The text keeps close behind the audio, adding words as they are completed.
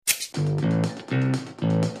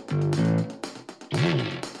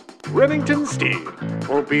Remington Steele,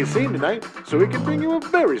 won't be seen tonight, so we can bring you a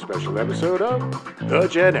very special episode of The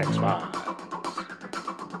Gen X Files.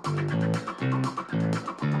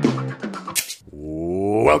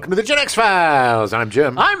 Welcome to The Gen X Files. I'm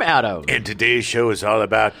Jim. I'm Adam. And today's show is all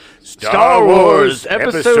about Star Wars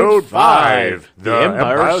Episode 5, The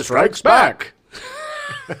Empire Strikes Back.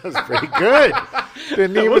 That was pretty good.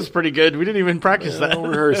 That was pretty good. We didn't even practice that. No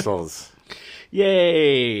rehearsals.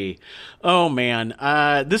 Yay. Oh, man.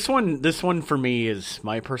 This one for me is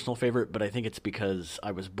my personal favorite, but I think it's because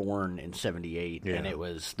I was born in 78, and it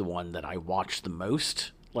was the one that I watched the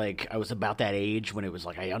most. Like, I was about that age when it was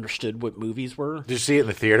like I understood what movies were. Did you see it in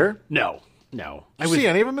the theater? No. Did you see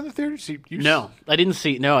any of them in the theater? No, I didn't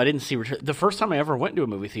see the first time I ever went to a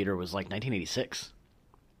movie theater was like 1986.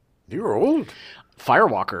 You were old.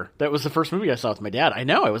 Firewalker. That was the first movie I saw with my dad. I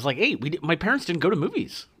know. I was like 8. My parents didn't go to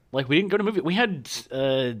movies. Like, we didn't go to movies. We had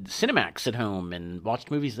Cinemax at home and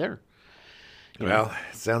watched movies there. Well,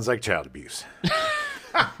 it sounds like child abuse.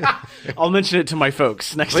 I'll mention it to my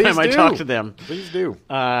folks next time I talk to them. Please do.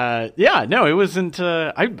 It wasn't.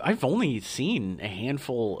 I've only seen a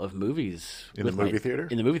handful of movies in the movie theater.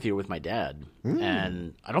 In the movie theater with my dad,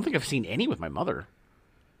 and I don't think I've seen any with my mother.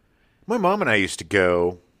 My mom and I used to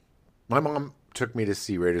go. My mom took me to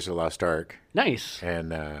see Raiders of the Lost Ark. Nice. And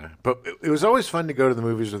but it was always fun to go to the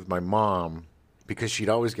movies with my mom because she'd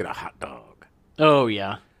always get a hot dog. Oh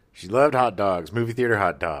yeah. She loved hot dogs, movie theater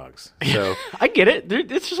hot dogs. So I get it.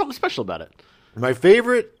 It's just something special about it. My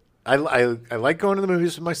favorite, I like going to the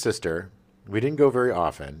movies with my sister. We didn't go very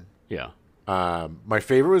often. Yeah. My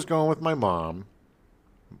favorite was going with my mom,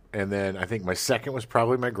 and then I think my second was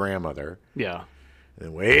probably my grandmother. Yeah. And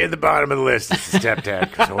then way at the bottom of the list is the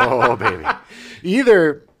stepdad. 'Cause, oh baby,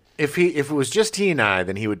 either if it was just he and I,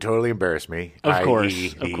 then he would totally embarrass me. Of course.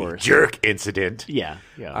 The jerk incident. Yeah.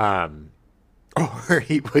 Yeah. Or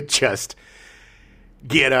he would just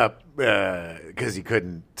get up because he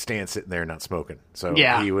couldn't stand sitting there not smoking. So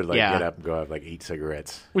he would get up and go have 8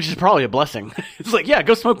 cigarettes. Which is probably a blessing. It's like,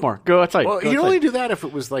 go smoke more. Go outside. Well, you'd only do that if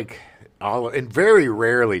it was and very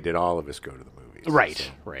rarely did all of us go to the movies. Right,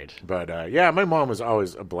 so. right. But my mom was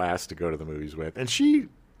always a blast to go to the movies with. And she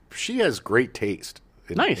has great taste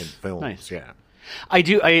in films. Nice. Yeah. I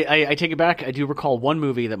do. I take it back. I do recall one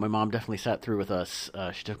movie that my mom definitely sat through with us.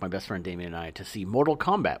 She took my best friend Damien and I to see Mortal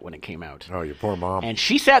Kombat when it came out. Oh, your poor mom! And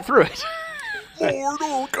she sat through it.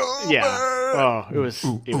 Mortal Kombat. Yeah. Oh, it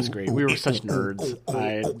was great. We were such nerds.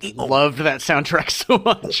 I loved that soundtrack so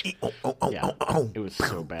much. Yeah, it was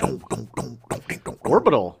so bad.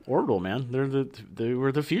 Orbital, man. They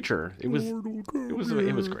were the future. It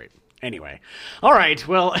was great. Anyway. All right.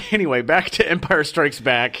 Well, back to Empire Strikes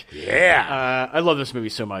Back. Yeah. I love this movie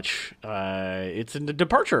so much. It's a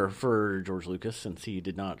departure for George Lucas since he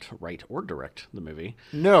did not write or direct the movie.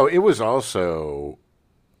 No, it was also...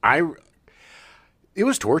 It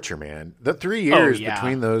was torture, man. The 3 years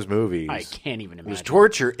between those movies... I can't even imagine. It was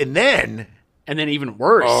torture. And then even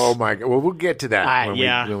worse. Oh, my God. Well, we'll get to that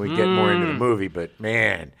when we get more into the movie. But,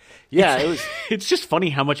 man... Yeah, it was. It's just funny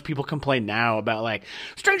how much people complain now about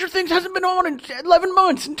Stranger Things hasn't been on in 11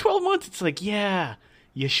 months and 12 months. It's like, yeah,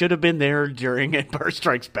 you should have been there during Empire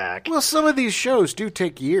Strikes Back. Well, some of these shows do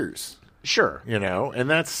take years. Sure. And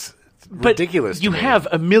that's ridiculous. But you have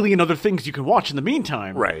a million other things you can watch in the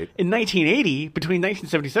meantime. Right. In 1980, between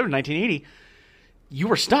 1977 and 1980, you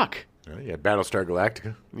were stuck. Yeah, Battlestar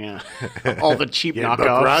Galactica. Yeah, all the cheap knockoffs.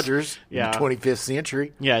 Buck Rogers. In the 25th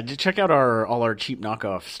century. Yeah, check out all our cheap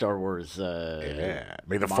knockoff Star Wars.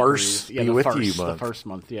 May the farce be with you, month. The first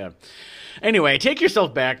month. Yeah. Anyway, take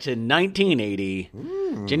yourself back to 1980,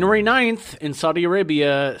 January 9th in Saudi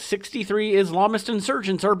Arabia. 63 Islamist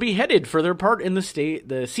insurgents are beheaded for their part in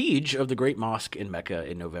the siege of the Great Mosque in Mecca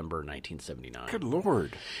in November 1979. Good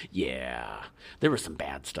Lord. Yeah, there was some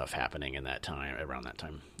bad stuff happening around that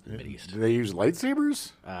time. In the Mideast. Do they use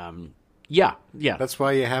lightsabers? Yeah. That's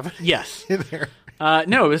why you have it yes. in there?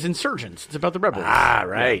 No, it was insurgents. It's about the rebels. Ah,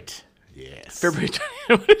 right. Yeah. Yes. February.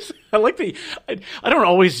 I like I don't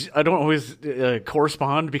always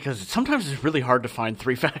correspond because sometimes it's really hard to find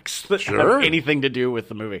 3 facts that have anything to do with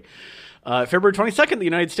the movie. February 22nd, the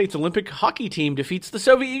United States Olympic hockey team defeats the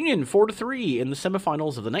Soviet Union 4-3 in the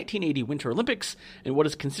semifinals of the 1980 Winter Olympics in what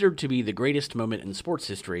is considered to be the greatest moment in sports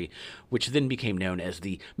history, which then became known as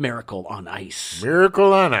the Miracle on Ice.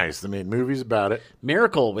 Miracle on Ice. They made movies about it.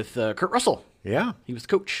 Miracle with Kurt Russell. Yeah. He was the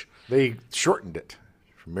coach. They shortened it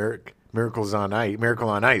from Miracle on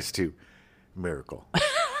Ice to Miracle.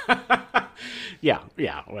 Yeah,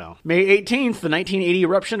 well. May 18th, the 1980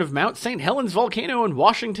 eruption of Mount St. Helens volcano in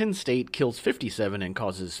Washington state kills 57 and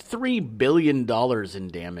causes $3 billion in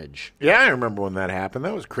damage. Yeah, I remember when that happened.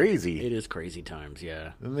 That was crazy. It is crazy times,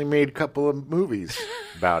 yeah. And they made a couple of movies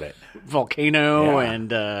about it. Volcano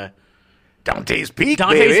and... Dante's Peak,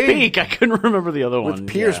 Dante's Peak. I couldn't remember the other one. With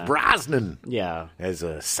Pierce Brosnan. Yeah. As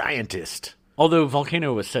a scientist. Although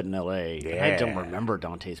Volcano was set in L.A. Yeah. I don't remember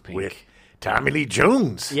Dante's Peak. With Tommy Lee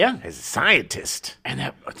Jones. Yeah. As a scientist. And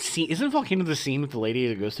that scene, isn't Volcano the scene with the lady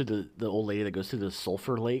that goes through the old lady that goes through the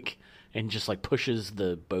sulfur lake and just like pushes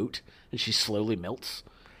the boat and she slowly melts?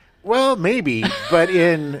 Well, maybe. But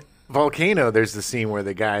in Volcano, there's the scene where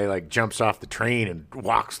the guy like jumps off the train and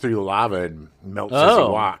walks through the lava and melts as he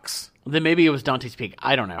walks. Then maybe it was Dante's Peak.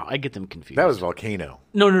 I don't know. I get them confused. That was Volcano.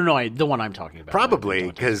 No. The one I'm talking about. Probably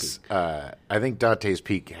because I think Dante's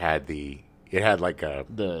Peak had the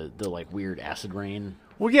like weird acid rain.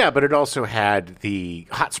 Well, yeah, but it also had the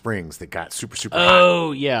hot springs that got super hot.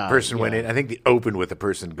 Oh, yeah. Person went in. I think they opened with a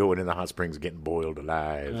person going in the hot springs getting boiled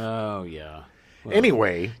alive. Oh, yeah. Well,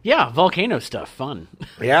 anyway. Yeah, volcano stuff. Fun.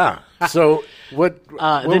 Yeah. So what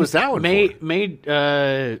was that one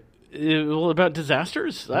for? About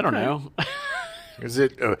disasters? I don't know. Is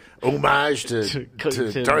it homage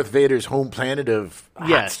to Darth Vader's home planet of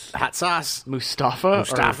hot sauce? Mustafa?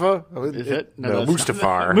 Is it? No,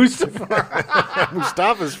 Mustafar. Mustafar.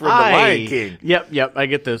 Mustafa's from The Lion King. Yep. I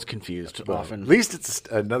get those confused often. At least it's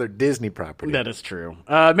another Disney property. That is true.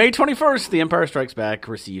 May 21st, The Empire Strikes Back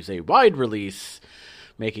receives a wide release,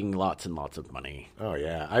 making lots and lots of money. Oh,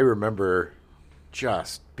 yeah. I remember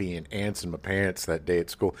just being ants in my pants that day at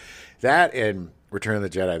school. That and Return of the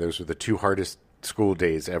Jedi, those were the two hardest school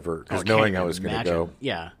days ever, because knowing I was going to go.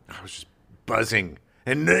 Yeah. I was just buzzing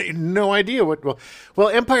and no idea what. Well,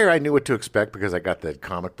 Empire, I knew what to expect because I got the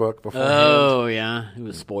comic book beforehand. Oh, yeah. It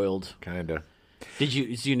was spoiled. Kind of.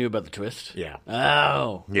 You knew about the twist? Yeah.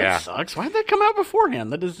 Oh. Yeah. That sucks. Why did that come out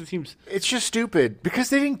beforehand? That doesn't seem... It's just stupid because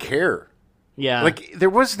they didn't care. Yeah. Like, there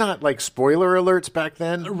was not, like, spoiler alerts back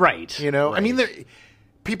then. Right. You know? Right. I mean,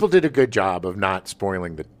 people did a good job of not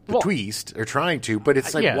spoiling the twist, or trying to, but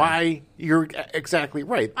it's like, why? You're exactly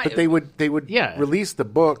right. But they would release the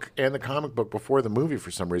book and the comic book before the movie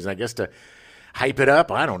for some reason. I guess to hype it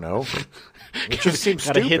up. I don't know. It just seems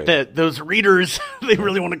stupid. Gotta hit those readers. They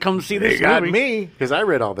really want to come see this movie. They got me, because I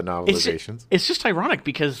read all the novelizations. It's just ironic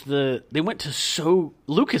because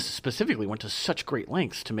Lucas specifically went to such great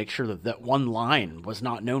lengths to make sure that one line was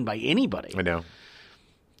not known by anybody. I know.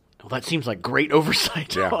 Well, that seems like great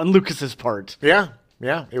oversight on Lucas's part. Yeah,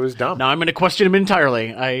 it was dumb. Now I'm going to question him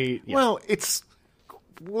entirely. Well,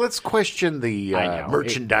 let's question the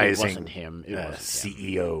merchandising. It wasn't him. It wasn't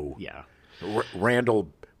CEO. Yeah.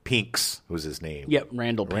 Randall Pinks was his name. Yep,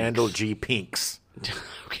 Randall Pinks. Randall G. Pinks.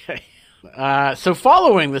 Okay. So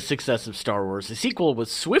following the success of Star Wars, the sequel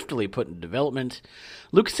was swiftly put in development.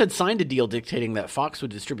 Lucas had signed a deal dictating that Fox would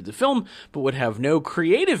distribute the film, but would have no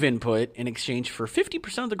creative input in exchange for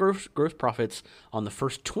 50% of the gross profits on the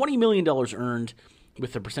first $20 million earned,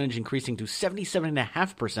 with the percentage increasing to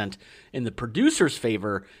 77.5% in the producer's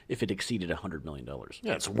favor if it exceeded $100 million.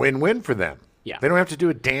 Yeah, it's a win-win for them. Yeah. They don't have to do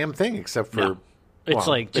a damn thing except for it's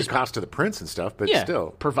like the just cost of the prints and stuff, but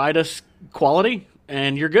still. Provide us quality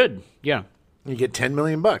and you're good. Yeah. You get $10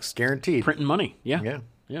 million guaranteed. Printing money. Yeah.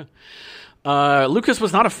 Lucas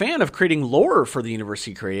was not a fan of creating lore for the universe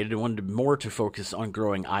he created and wanted more to focus on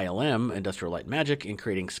growing ILM, Industrial Light and Magic, and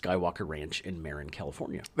creating Skywalker Ranch in Marin,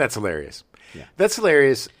 California. That's hilarious. Yeah. That's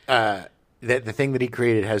hilarious. That the thing that he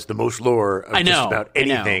created has the most lore of just about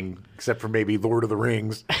anything, except for maybe Lord of the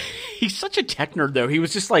Rings. He's such a tech nerd, though. He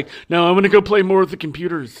was just like, no, I'm going to go play more with the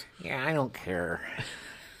computers. Yeah, I don't care.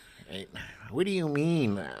 What do you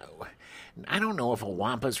mean? I don't know if a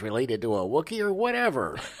Wampa's related to a Wookiee or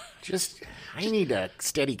whatever. I need a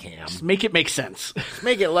steady cam. Just make it make sense.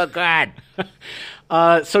 Make it look good.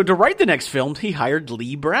 So to write the next film, he hired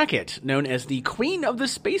Leigh Brackett, known as the Queen of the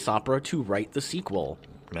Space Opera, to write the sequel.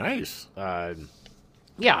 Nice.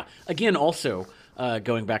 Yeah. Again, also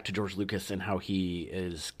going back to George Lucas and how he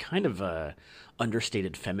is kind of a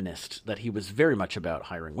understated feminist, that he was very much about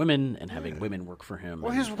hiring women and having women work for him.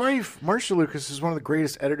 Well, his wife, Marcia Lucas, is one of the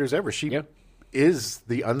greatest editors ever. She is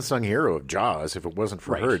the unsung hero of Jaws. If it wasn't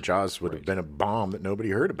for her, Jaws would have been a bomb that nobody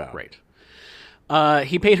heard about. Right.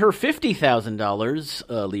 He paid her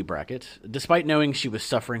 $50,000, Leigh Brackett, despite knowing she was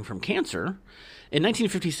suffering from cancer. In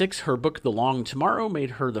 1956, her book, The Long Tomorrow,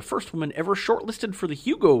 made her the first woman ever shortlisted for the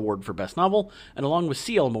Hugo Award for Best Novel, and along with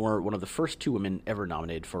C.L. Moore, one of the first two women ever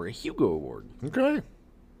nominated for a Hugo Award. Okay.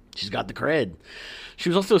 She's got the cred. She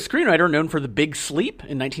was also a screenwriter known for The Big Sleep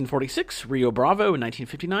in 1946, Rio Bravo in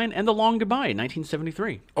 1959, and The Long Goodbye in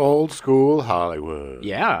 1973. Old school Hollywood.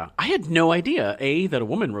 Yeah. I had no idea, A, that a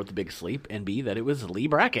woman wrote The Big Sleep, and B, that it was Lee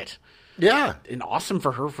Brackett. Yeah. And awesome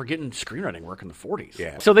for her for getting screenwriting work in the 40s.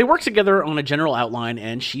 Yeah. So they worked together on a general outline,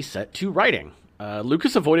 and she set to writing.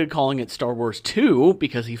 Lucas avoided calling it Star Wars 2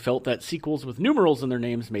 because he felt that sequels with numerals in their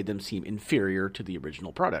names made them seem inferior to the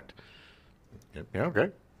original product. Yeah, okay.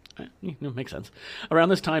 Makes sense. Around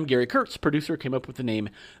this time, Gary Kurtz, producer, came up with the name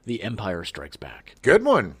The Empire Strikes Back. Good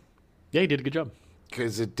one. Yeah, he did a good job.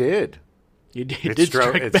 Because it did. It did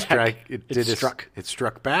strike back. It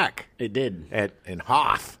struck back. It did. In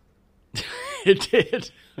Hoth. It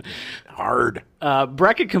did. Hard.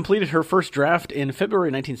 Brackett completed her first draft in February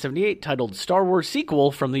 1978, titled Star Wars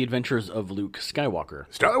Sequel from the Adventures of Luke Skywalker.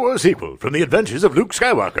 Star Wars Sequel from the Adventures of Luke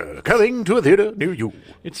Skywalker, coming to a theater near you.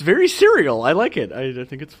 It's very serial. I like it. I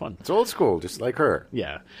think it's fun. It's old school, just like her.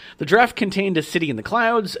 Yeah. The draft contained a city in the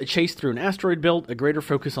clouds, a chase through an asteroid belt, a greater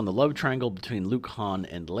focus on the love triangle between Luke, Han,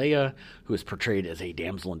 and Leia, who is portrayed as a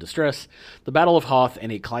damsel in distress, the Battle of Hoth,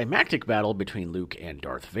 and a climactic battle between Luke and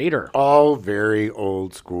Darth Vader. All very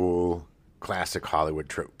old school, classic Hollywood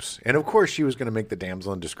tropes. And of course she was going to make the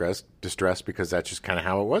damsel in distress because that's just kind of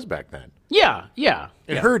how it was back then. Yeah.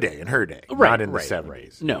 In her day. Right, not in the 70s.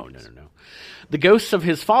 Right. No. The ghosts of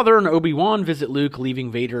his father and Obi-Wan visit Luke,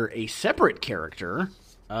 leaving Vader a separate character.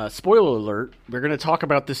 Spoiler alert, we're going to talk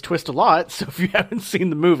about this twist a lot, so if you haven't seen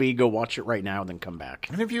the movie, go watch it right now and then come back.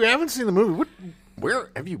 And if you haven't seen the movie,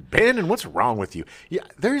 where have you been and what's wrong with you? Yeah,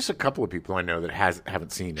 there's a couple of people I know that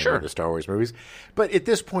haven't seen any of the Star Wars movies, but at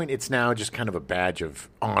this point, it's now just kind of a badge of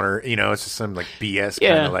honor. You know, it's just some like BS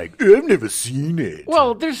kind of like, I've never seen it.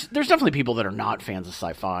 Well, there's definitely people that are not fans of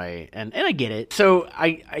sci-fi, and I get it. So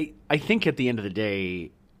I think at the end of the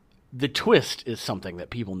day, the twist is something that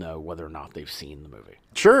people know whether or not they've seen the movie.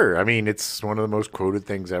 Sure. I mean, it's one of the most quoted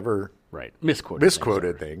things ever. Right.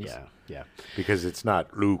 Misquoted things. Yeah. Because it's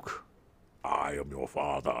not Luke, I am your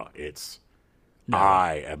father. It's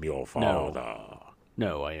I am your father.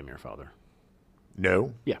 No, I am your father.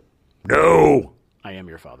 No? Yeah. No! I am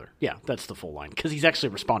your father. Yeah, that's the full line. Because he's actually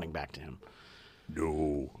responding back to him.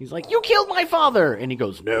 No. He's like, you killed my father! And he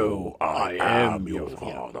goes, no, I am your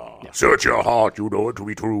father. Yeah. Search your heart, you know it to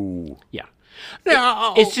be true. Yeah.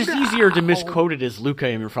 It's just easier to misquote it as Luke, I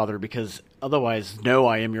am your father, because otherwise, no,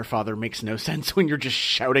 I am your father makes no sense when you're just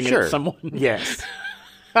shouting it at someone. Yes.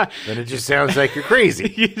 Then it just sounds like you're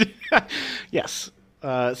crazy. Yes.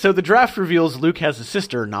 So the draft reveals Luke has a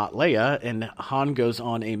sister, not Leia, and Han goes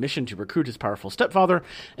on a mission to recruit his powerful stepfather,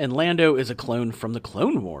 and Lando is a clone from the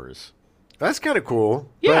Clone Wars. That's kind of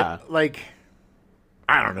cool. Yeah. But,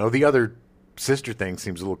 I don't know. The other sister thing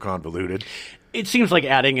seems a little convoluted. It seems like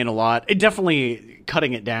adding in a lot. It definitely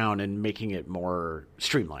cutting it down and making it more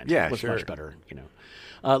streamlined. Yeah, was much better,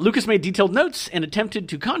 Lucas made detailed notes and attempted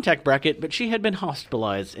to contact Brackett, but she had been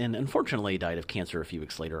hospitalized and unfortunately died of cancer a few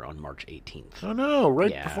weeks later on March 18th. Oh, no.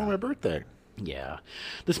 Right before my birthday. Yeah.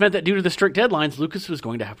 This meant that due to the strict deadlines, Lucas was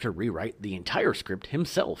going to have to rewrite the entire script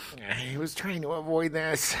himself. He was trying to avoid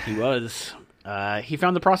this. He was. He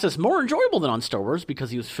found the process more enjoyable than on Star Wars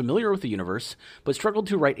because he was familiar with the universe, but struggled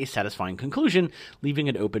to write a satisfying conclusion, leaving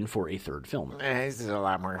it open for a third film. This is a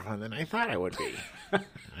lot more fun than I thought it would be. I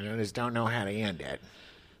just don't know how to end it.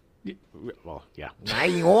 Well, yeah.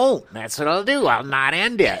 I won't. That's what I'll do. I'll not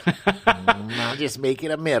end it. I'll just make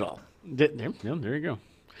it a middle. There you go.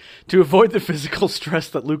 To avoid the physical stress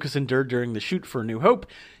that Lucas endured during the shoot for A New Hope,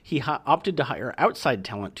 he opted to hire outside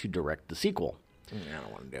talent to direct the sequel. I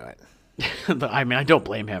don't want to do it. I mean, I don't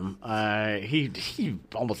blame him. He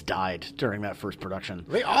almost died during that first production.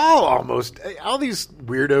 They all these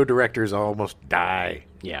weirdo directors almost die.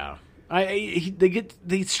 Yeah.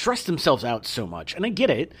 They stress themselves out so much, and I get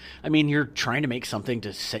it. I mean, you're trying to make something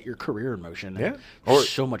to set your career in motion. Yeah, or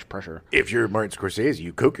so much pressure. If you're Martin Scorsese,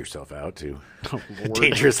 you coke yourself out to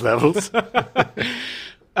dangerous levels.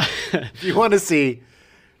 If you want to see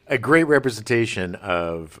a great representation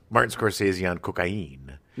of Martin Scorsese on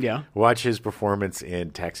cocaine, watch his performance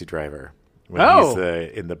in Taxi Driver when he's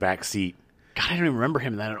in the back seat. God, I don't even remember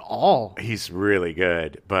him in that at all. He's really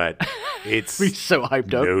good, but it's he's so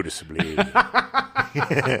hyped up. Noticeably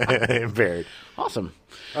impaired. Awesome.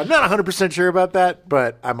 I'm not 100% sure about that,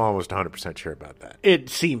 but I'm almost 100% sure about that. It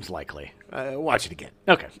seems likely. Watch it again.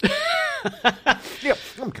 Okay. Yeah,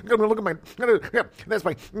 I'm gonna look at my. Yeah, that's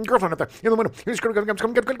my girlfriend up there in the window.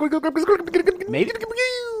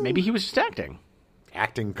 Maybe he was just acting.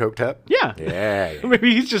 Acting coked up? Yeah. Yeah.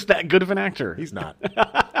 Maybe he's just that good of an actor. He's not.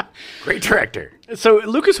 Great director. So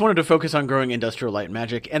Lucas wanted to focus on growing Industrial Light and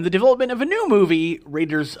Magic and the development of a new movie,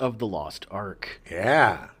 Raiders of the Lost Ark.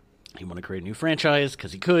 Yeah. He wanted to create a new franchise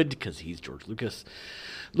because he could, because he's George Lucas.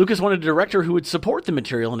 Lucas wanted a director who would support the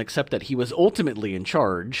material and accept that he was ultimately in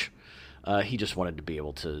charge. He just wanted to be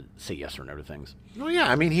able to say yes or no to things. Well, yeah.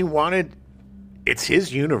 I mean, he wanted... It's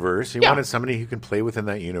his universe. He wanted somebody who can play within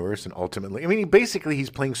that universe and ultimately... I mean, basically, he's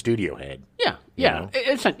playing studio head. Yeah, yeah.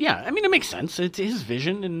 It's not, yeah, I mean, it makes sense. It's his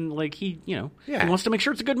vision and, like, he wants to make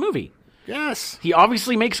sure it's a good movie. Yes. He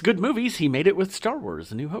obviously makes good movies. He made it with Star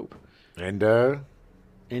Wars, A New Hope. And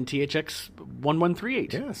THX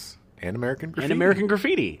 1138. Yes. And American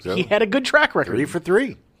Graffiti. So, he had a good track record. 3 for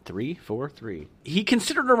 3. 3 for 3. He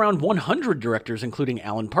considered around 100 directors, including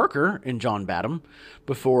Alan Parker and John Badham,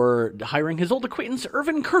 before hiring his old acquaintance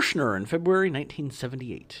Irvin Kershner in February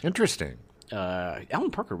 1978. Interesting. Alan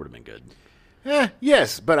Parker would have been good.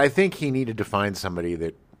 Yes, but I think he needed to find somebody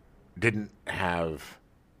that didn't have...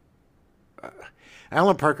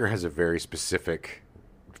 Alan Parker has a very specific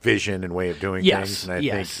vision and way of doing things. And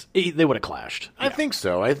I think they would have clashed. I think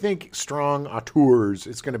so. I think strong auteurs,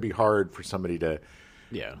 it's going to be hard for somebody to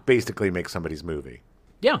basically make somebody's movie.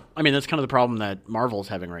 Yeah. I mean, that's kind of the problem that Marvel's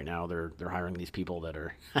having right now. They're hiring these people that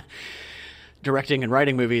are directing and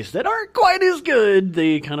writing movies that aren't quite as good.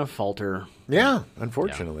 They kind of falter. Yeah,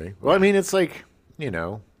 unfortunately. Yeah. Well, I mean, it's like,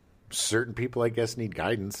 certain people, I guess, need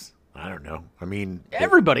guidance. I don't know. I mean...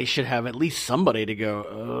 Everybody should have at least somebody to go,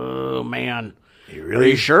 oh, man. Are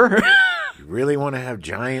you sure? You really want to have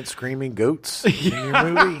giant screaming goats in your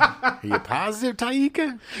movie? Are you positive,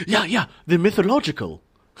 Taika? Yeah. The mythological.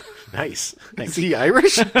 Nice. Thanks. Is he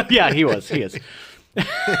Irish? Yeah, he is.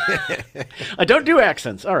 I don't do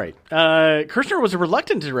accents. All right. Kershner was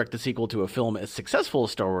reluctant to direct the sequel to a film as successful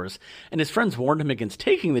as Star Wars, and his friends warned him against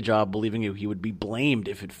taking the job, believing he would be blamed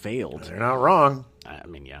if it failed. They're not wrong. I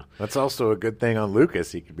mean, yeah. That's also a good thing on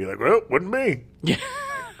Lucas. He could be like, well, wouldn't me. Yeah.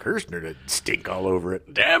 Kershner to stink all over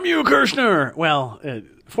it. Damn you, Kershner! Well,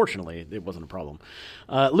 fortunately, it wasn't a problem.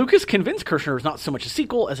 Lucas convinced Kershner it was not so much a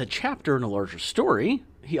sequel as a chapter in a larger story.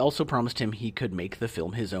 He also promised him he could make the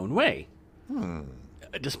film his own way.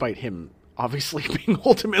 Despite him obviously being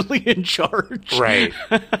ultimately in charge. Right.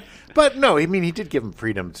 But no, I mean, he did give him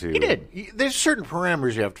freedom to... He did. There's certain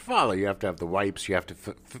parameters you have to follow. You have to have the wipes. You have to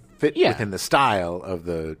fit within the style of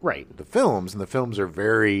the films. And the films are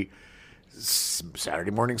very... Saturday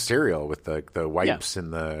morning cereal with the wipes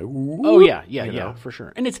and the for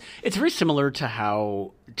sure. And it's very similar to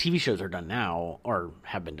how TV shows are done now, or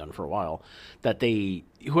have been done for a while, that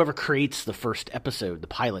whoever creates the first episode, the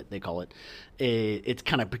pilot they call it, it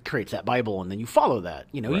kind of creates that Bible, and then you follow that.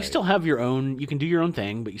 You still have your own, you can do your own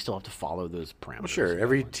thing, but you still have to follow those parameters. Well, sure,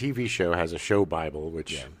 every TV show has a show Bible,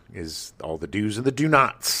 which is all the do's and the do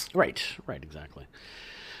nots. Right, exactly.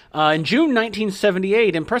 In June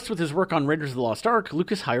 1978, impressed with his work on Raiders of the Lost Ark,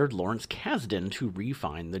 Lucas hired Lawrence Kasdan to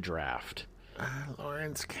refine the draft.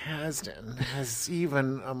 Lawrence Kasdan has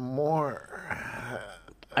even a more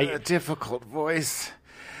difficult voice.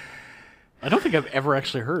 I don't think I've ever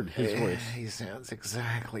actually heard his voice. He sounds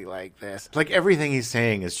exactly like this. Like everything he's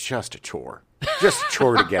saying is just a chore. Just a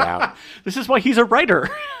chore to get out. This is why he's a writer.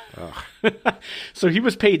 So he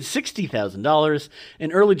was paid $60,000.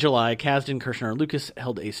 In early July, Kasdan, Kershner, and Lucas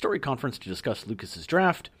held a story conference to discuss Lucas's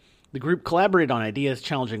draft. The group collaborated on ideas,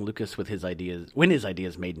 challenging Lucas with his ideas when his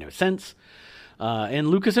ideas made no sense. And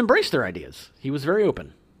Lucas embraced their ideas. He was very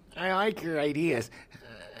open. I like your ideas.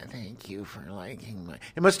 Thank you for liking my...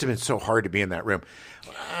 It must have been so hard to be in that room.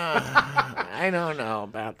 I don't know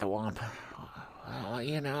about the Wampa. Well,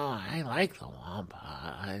 I like the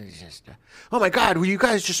Wampa. It's just... Oh, my God, will you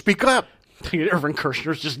guys just speak up? Irvin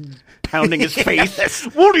Kershner's just pounding his face. Yes.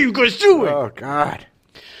 What are you guys doing? Oh, God.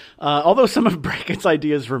 Although some of Brackett's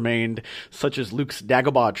ideas remained, such as Luke's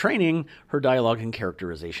Dagobah training, her dialogue and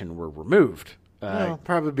characterization were removed.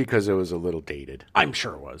 Probably because it was a little dated. I'm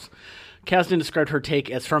sure it was. Kasdan described her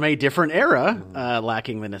take as from a different era,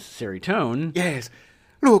 lacking the necessary tone. Yes.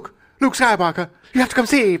 Luke Skywalker, you have to come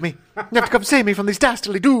save me. You have to come save me from these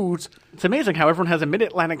dastardly dudes. It's amazing how everyone has a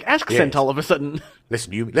mid-Atlantic accent all of a sudden.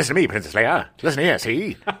 Listen to me, Princess Leia. Listen here,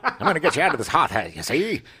 see? I'm going to get you out of this hot hat, you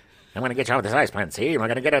see? I'm going to get you out of this ice planet, see? We're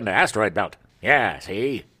going to get in the asteroid belt. Yeah,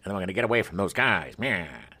 see? And then we're going to get away from those guys. Yeah.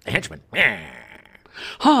 The henchmen. Yeah.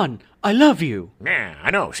 Han, I love you. Yeah,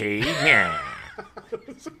 I know, see? Yeah.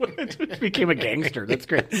 Became a gangster. That's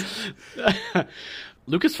great.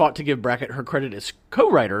 Lucas fought to give Brackett her credit as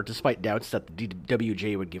co-writer, despite doubts that the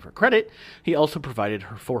DWJ would give her credit. He also provided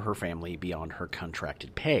for her family beyond her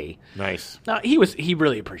contracted pay. Nice. He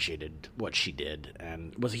really appreciated what she did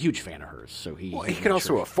and was a huge fan of hers. So he could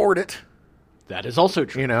also afford it. That is also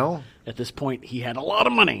true. You know? At this point, he had a lot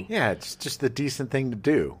of money. Yeah, it's just the decent thing to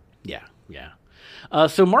do. Yeah.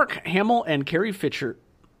 So Mark Hamill and Carrie Fisher...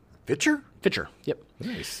 Fisher, yep.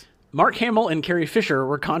 Nice. Mark Hamill and Carrie Fisher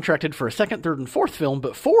were contracted for a second, third, and fourth film,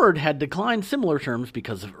 but Ford had declined similar terms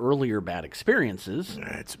because of earlier bad experiences.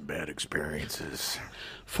 That's bad experiences.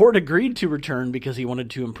 Ford agreed to return because he wanted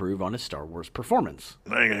to improve on his Star Wars performance.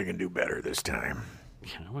 I think I can do better this time.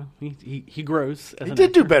 Yeah, well, he grows. He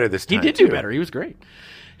did do better this time. He did do better. He was great.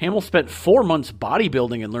 Hamill spent 4 months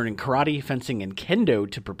bodybuilding and learning karate, fencing, and kendo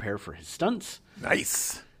to prepare for his stunts.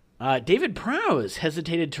 Nice. David Prowse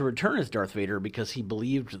hesitated to return as Darth Vader because he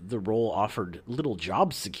believed the role offered little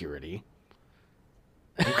job security.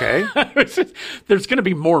 Okay. There's going to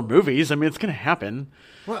be more movies. I mean, it's going to happen.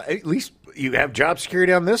 Well, at least you have job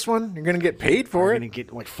security on this one. You're going to get paid for it. You're going to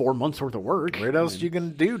get like 4 months worth of work. What else are you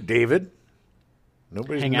going to do, David?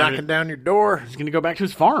 Nobody's knocking down your door. He's going to go back to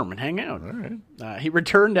his farm and hang out. All right. He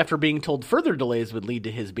returned after being told further delays would lead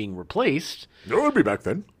to his being replaced. No, I'll be back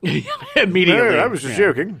then. Immediately. I was just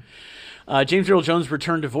joking. James Earl Jones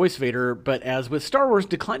returned to voice Vader, but as with Star Wars,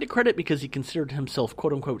 declined to credit because he considered himself,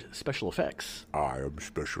 quote-unquote, special effects. I am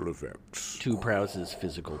special effects. To Prowse's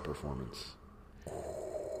physical performance.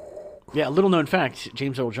 Yeah, little known fact,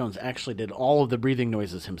 James Earl Jones actually did all of the breathing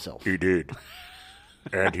noises himself. He did.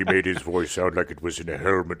 And he made his voice sound like it was in a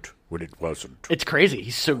helmet when it wasn't. It's crazy.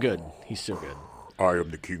 He's so good. I am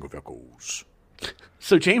the king of echoes.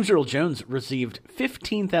 So James Earl Jones received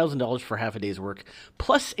 $15,000 for half a day's work,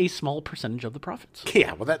 plus a small percentage of the profits.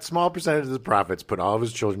 Yeah, well, that small percentage of the profits put all of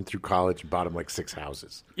his children through college and bought him like 6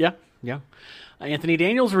 houses. Yeah. Anthony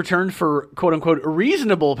Daniels returned for, quote-unquote,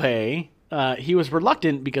 reasonable pay. He was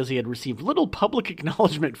reluctant because he had received little public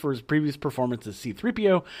acknowledgement for his previous performance as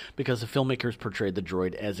C-3PO because the filmmakers portrayed the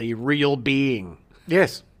droid as a real being.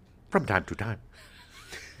 Yes, from time to time.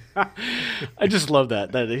 I just love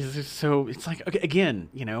that. That is so. It's like, okay, again,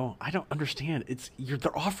 I don't understand.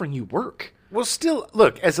 They're offering you work. Well, still,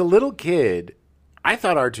 look, as a little kid, I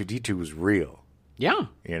thought R2-D2 was real. Yeah.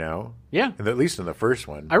 Yeah. At least in the first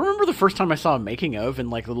one. I remember the first time I saw a making of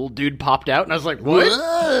and like the little dude popped out and I was like, what?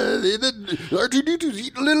 R2-D2's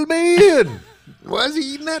eating a little man. Why is he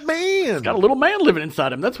eating that man? He's got a little man living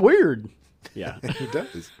inside him. That's weird. Yeah. He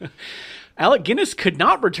does. Alec Guinness could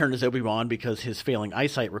not return as Obi-Wan because his failing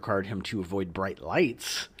eyesight required him to avoid bright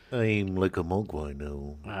lights. I'm like a Mogwai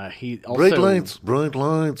now. He also, bright lights.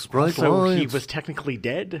 He was technically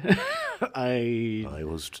dead. I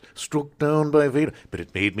was struck down by Vader, but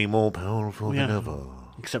it made me more powerful than ever.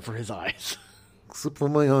 Except for his eyes. Except for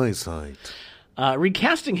my eyesight.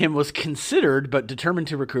 Recasting him was considered, but determined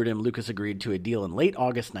to recruit him, Lucas agreed to a deal in late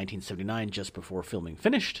August 1979, just before filming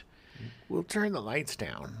finished. We'll turn the lights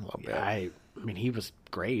down a little bit. I mean, he was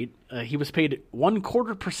great. He was paid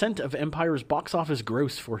 0.25% of Empire's box office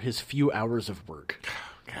gross for his few hours of work.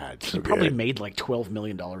 God, he probably made like $12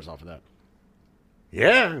 million off of that.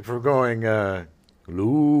 Yeah, if we're going,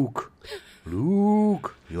 Luke,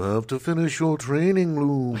 you have to finish your training,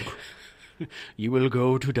 Luke. You will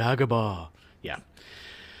go to Dagobah. Yeah.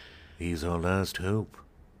 He's our last hope.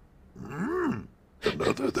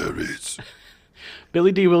 Another there is.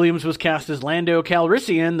 Billy D. Williams was cast as Lando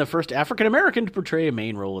Calrissian, the first African-American to portray a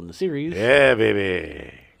main role in the series. Yeah,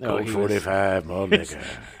 baby. Colt 45, more nigga.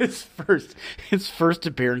 His first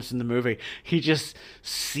appearance in the movie, he just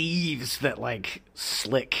seethes that, like,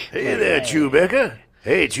 slick. Hey there, Chewbacca.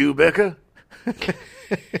 Hey, Chewbacca.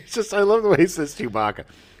 It's just, I love the way he says Chewbacca.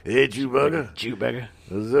 Hey, Chewbacca.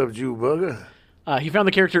 What's up, Chewbacca? He found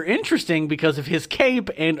the character interesting because of his cape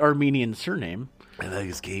and Armenian surname. I like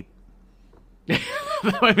his cape.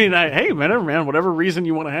 I mean, hey, man, whatever reason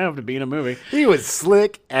you want to have to be in a movie. He was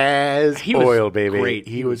slick as oil, baby. Great.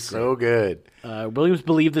 He was so good. Williams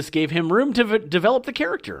believed this gave him room to develop the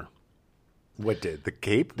character. What did? The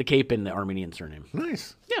cape? The cape and the Armenian surname.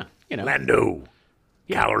 Nice. Yeah, Lando.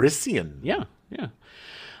 Calrissian. Yeah.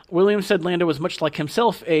 Williams said Lando was much like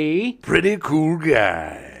himself, a pretty cool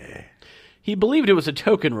guy. He believed it was a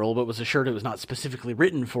token role, but was assured it was not specifically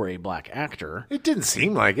written for a black actor. It didn't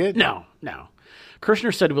seem like it. No.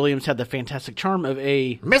 Kirshner said Williams had the fantastic charm of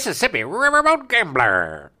a Mississippi riverboat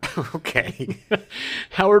gambler. Okay.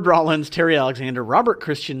 Howard Rollins, Terry Alexander, Robert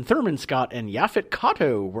Christian, Thurman Scott, and Yaphet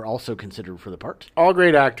Kotto were also considered for the part. All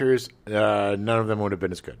great actors. None of them would have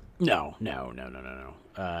been as good. No.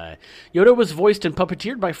 Yoda was voiced and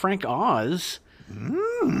puppeteered by Frank Oz.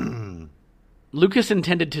 Lucas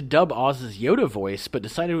intended to dub Oz's Yoda voice, but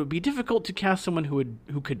decided it would be difficult to cast someone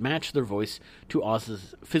who could match their voice to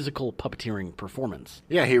Oz's physical puppeteering performance.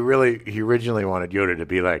 Yeah, he originally wanted Yoda to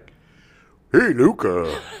be like, "Hey,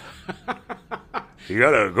 Luca." You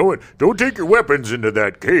gotta go in. Don't take your weapons into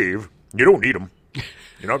that cave. You don't need them.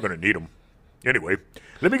 You're not gonna need them. Anyway,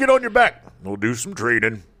 let me get on your back. We'll do some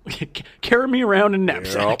trading. Carry me around in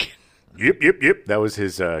knapsack. Yep. That was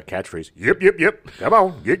his catchphrase. Yep. Come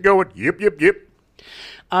on, get going. Yep.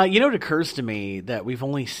 It occurs to me that we've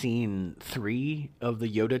only seen 3 of the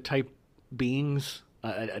Yoda-type beings.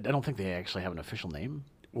 I don't think they actually have an official name.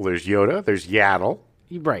 Well, there's Yoda, there's Yaddle.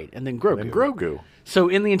 Right, and then Grogu. So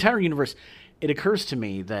in the entire universe, it occurs to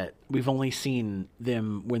me that we've only seen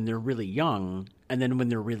them when they're really young and then when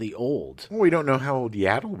they're really old. Well, we don't know how old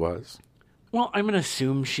Yaddle was. Well, I'm going to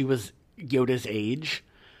assume she was Yoda's age.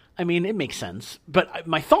 I mean, it makes sense. But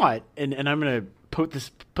my thought, and I'm going to put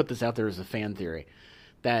this out there as a fan theory,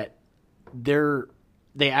 that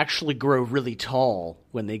they actually grow really tall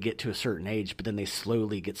when they get to a certain age, but then they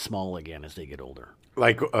slowly get small again as they get older.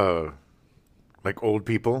 Like old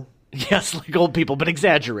people? Yes, like old people, but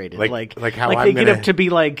exaggerated. Like they get up to be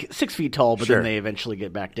like 6 feet tall, but then they eventually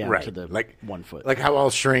get back down to the 1 foot. Like how I'll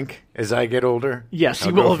shrink as I get older? Yes,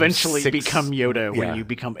 you will eventually become Yoda when you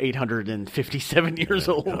become 857 years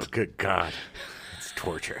old. Oh, good God. It's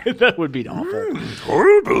torture. That would be awful.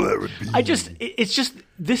 Horrible that would be.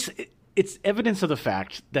 It's evidence of the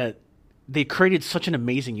fact that they created such an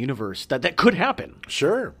amazing universe that could happen.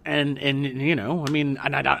 Sure. And I mean,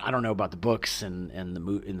 I don't know about the books and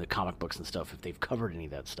the comic books and stuff, if they've covered any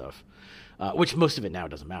of that stuff, which most of it now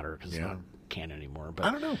doesn't matter because it's not canon anymore. But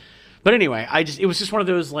I don't know. But anyway, it was just one of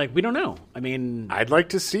those, like, we don't know. I mean, I'd like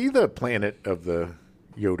to see the planet of the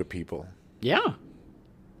Yoda people. Yeah.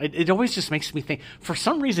 It always just makes me think, for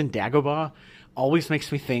some reason, Dagobah always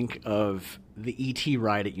makes me think of the E.T.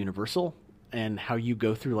 ride at Universal and how you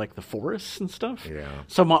go through, like, the forests and stuff. Yeah.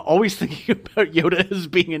 So I'm always thinking about Yoda as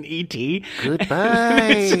being an E.T.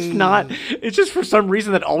 Goodbye. It's just for some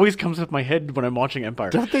reason that always comes up my head when I'm watching Empire.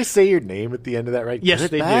 Don't they say your name at the end of that, right? Yes,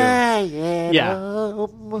 Goodbye, they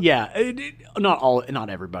do. Yeah. Not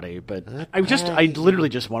everybody, but I literally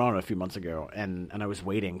just went on it a few months ago, and I was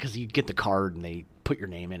waiting because you get the card and they put your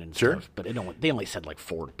name in and stuff, but they only said like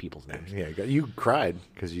 4 people's names. Yeah, you cried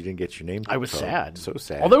because you didn't get your name. I was sad. So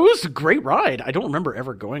sad. Although it was a great ride. I don't remember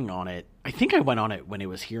ever going on it. I think I went on it when it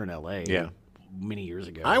was here in LA. Yeah. Many years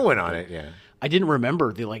ago. I went on it, yeah. I didn't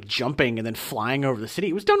remember the like jumping and then flying over the city.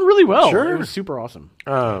 It was done really well. Sure. It was super awesome.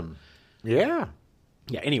 Yeah.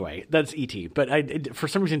 Yeah, anyway, that's E.T. But for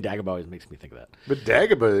some reason, Dagobah always makes me think of that. But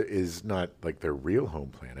Dagobah is not like their real home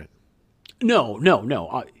planet. No.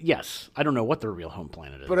 Yes. I don't know what their real home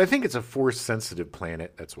planet is. But I think it's a force-sensitive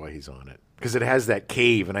planet. That's why he's on it. Because it has that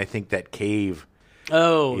cave, and I think that cave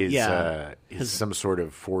is some sort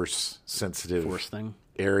of force-sensitive thing.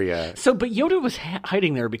 Area. So, but Yoda was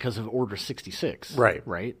hiding there because of Order 66. Right.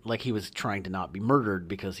 Right? Like he was trying to not be murdered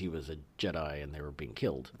because he was a Jedi and they were being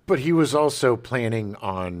killed. But he was also planning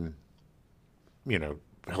on,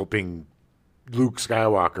 helping Luke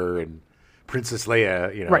Skywalker and Princess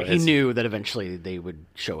Leia, Right, he knew that eventually they would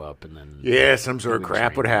show up and then... Yeah, some sort of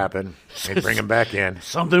crap would happen. They'd bring him back in.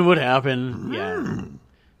 Something would happen, yeah.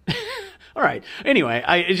 All right, anyway,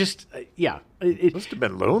 It must have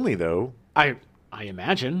been lonely, though. I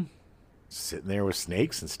imagine. Sitting there with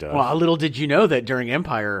snakes and stuff. Well, little did you know that during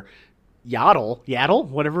Empire, Yaddle,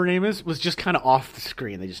 whatever her name is, was just kind of off the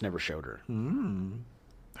screen. They just never showed her.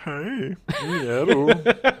 Hi, I'm Yaddle.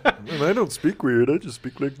 And I don't speak weird. I just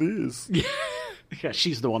speak like this. Yeah,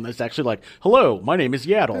 she's the one that's actually like, hello, my name is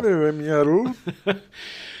Yaddle. Hello, I'm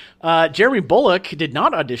Yaddle. Jeremy Bulloch did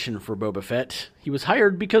not audition for Boba Fett. He was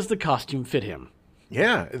hired because the costume fit him.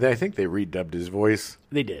 Yeah, I think they redubbed his voice.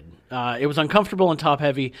 They did. It was uncomfortable and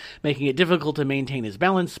top-heavy, making it difficult to maintain his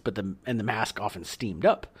balance, and the mask often steamed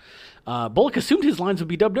up. Bulloch assumed his lines would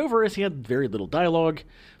be dubbed over as he had very little dialogue.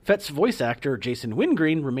 Fett's voice actor, Jason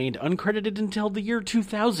Wingreen, remained uncredited until the year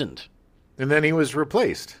 2000. And then he was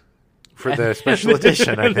replaced for the special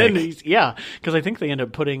edition, I think. Because I think they ended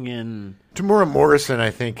up putting in... Tamora Morrison, I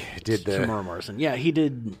think, did the... Tamora Morrison. Yeah, he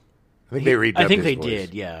did... I think they redubbed I think his they voice.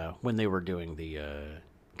 did, yeah, when they were doing the...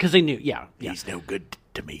 Because they knew, yeah. He's no good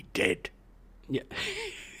to me, dead. Yeah.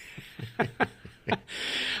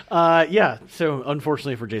 So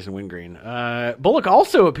unfortunately for Jason Wingreen. Bulloch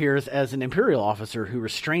also appears as an Imperial officer who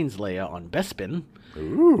restrains Leia on Bespin.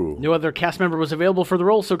 Ooh. No other cast member was available for the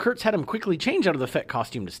role, so Kurtz had him quickly change out of the Fett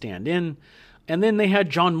costume to stand in. And then they had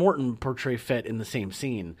John Morton portray Fett in the same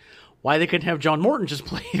scene. Why they couldn't have John Morton just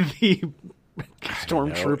play the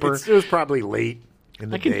stormtrooper? It was probably late in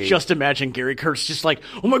the day. I can just imagine Gary Kurtz just like,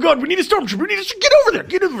 oh my God, we need a stormtrooper.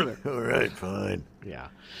 Get over there. All right, fine. Yeah.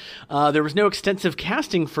 There was no extensive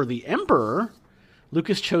casting for the Emperor.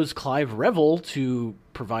 Lucas chose Clive Revill to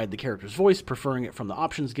provide the character's voice, preferring it from the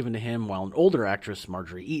options given to him, while an older actress,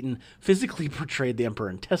 Marjorie Eaton, physically portrayed the Emperor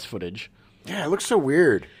in test footage. Yeah, it looks so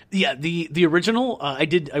weird. Yeah, the original,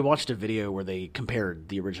 I watched a video where they compared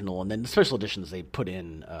the original, and then the special editions they put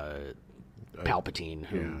in Palpatine,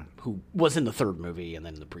 who was in the third movie, and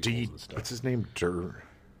then the prequels and stuff. What's his name? Dear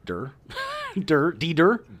Diarmid,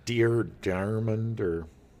 or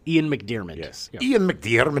Ian McDiarmid. Yes, yep. Ian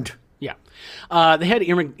McDiarmid. Yeah, they had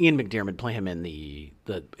Ian McDiarmid play him in the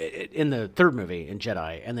third movie in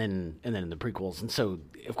Jedi, and then in the prequels, and so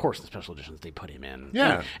of course in the special editions they put him in.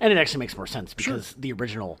 Yeah, and it actually makes more sense because the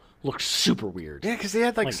original looked super weird. Yeah, because they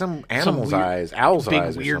had like some animal's eyes, owl's big,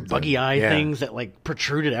 eyes, weird buggy eye things that like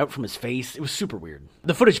protruded out from his face. It was super weird.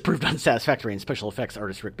 The footage proved unsatisfactory, and special effects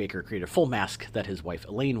artist Rick Baker created a full mask that his wife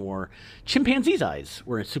Elaine wore. Chimpanzee's eyes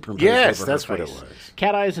were superimposed over her face. Yes, that's what it was.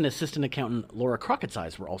 Cat eyes and assistant accountant Laura Crockett's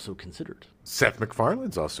eyes were also considered. Seth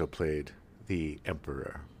MacFarlane's also played the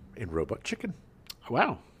Emperor in Robot Chicken.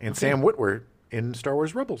 Wow. And Sam Witwer in Star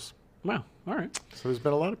Wars Rebels. Wow. All right. So there's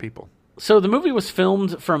been a lot of people. So the movie was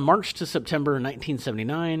filmed from March to September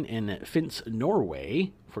 1979 in Finse,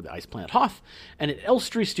 Norway, for the ice planet Hoth, and at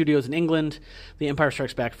Elstree Studios in England. The Empire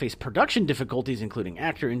Strikes Back faced production difficulties, including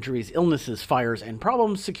actor injuries, illnesses, fires, and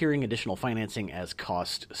problems securing additional financing as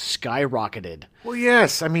cost skyrocketed. Well,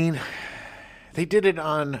 yes. I mean, they did it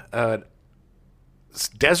on a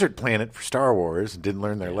desert planet for Star Wars and didn't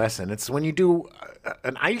learn their lesson. It's when you do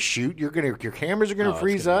an ice shoot, your cameras are going to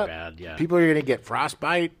freeze up. Bad, yeah. People are going to get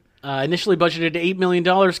frostbite. Initially budgeted $8 million,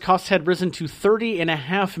 costs had risen to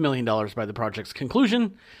 $30.5 million by the project's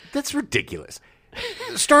conclusion. That's ridiculous.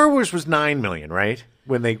 Star Wars was $9 million, right?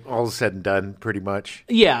 When they all said and done, pretty much.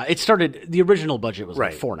 Yeah, it started. The original budget was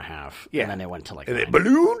like $4.5 million, and then it went to like. And it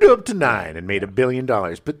ballooned up to $9 million and made $1 billion.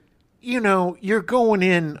 But you're going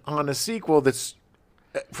in on a sequel that's,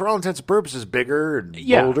 for all intents and purposes, bigger and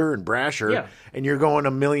bolder and brasher, and you're going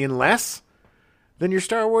 $1 million less than your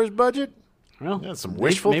Star Wars budget. Well, that's some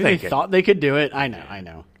wishful thinking. Maybe they thought they could do it. I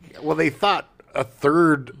know. Well, they thought a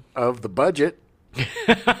third of the budget.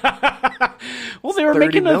 Well, they were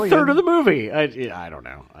making a third of the movie. I don't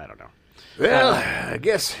know. Well, I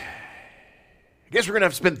guess we're gonna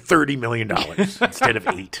have to spend $30 million instead of $8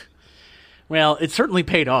 million. Well, it certainly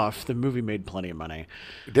paid off. The movie made plenty of money.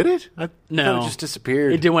 Did it? No, it just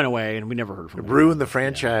disappeared. It went away, and we never heard from it. Ruined the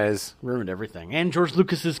franchise. Yeah. Ruined everything, and George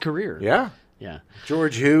Lucas's career. Yeah.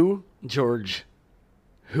 George who? George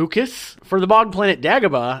Lucas. For the bog planet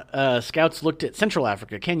Dagobah, scouts looked at Central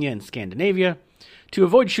Africa, Kenya, and Scandinavia. To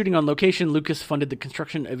avoid shooting on location, Lucas funded the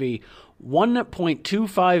construction of a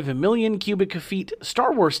 1.25 million cubic feet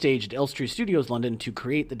Star Wars stage at Elstree Studios, London, to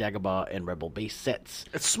create the Dagobah and Rebel base sets.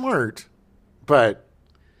 It's smart, but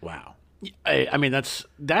wow. I mean,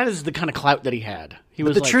 that is the kind of clout that he had.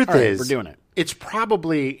 But the truth is, we're doing it. It's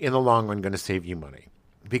probably, in the long run, going to save you money.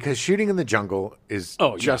 Because shooting in the jungle is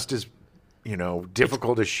just as,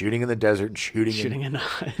 difficult as shooting in the desert and shooting in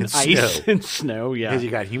ice and snow. Yeah, because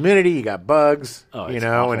you got humidity, you got bugs, awful.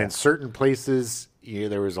 And in certain places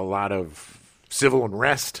there was a lot of civil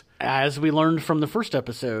unrest. As we learned from the first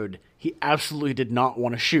episode, he absolutely did not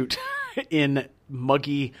want to shoot in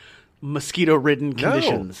muggy, mosquito-ridden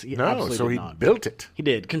conditions. So he built it. He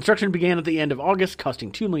did. Construction began at the end of August,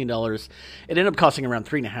 costing $2 million. It ended up costing around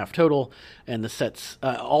 $3.5 million total, and the sets,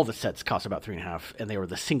 all the sets, cost about $3.5 million, and they were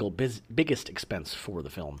the single biggest expense for the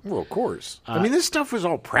film. Well, of course. I mean, this stuff was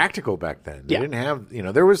all practical back then. They didn't have,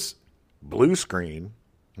 there was blue screen.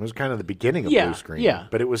 It was kind of the beginning of blue screen. Yeah.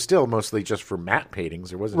 But it was still mostly just for matte paintings.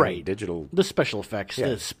 There wasn't any digital. The special effects,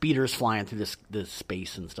 the speeders flying through the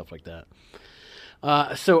space and stuff like that.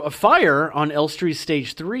 So a fire on Elstree's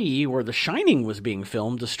Stage 3, where The Shining was being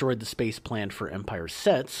filmed, destroyed the space planned for Empire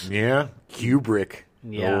sets. Yeah, Kubrick.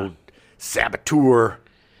 Old saboteur.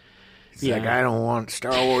 He's like, I don't want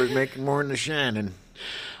Star Wars making more than The Shining.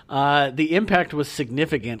 The impact was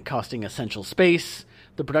significant, costing essential space.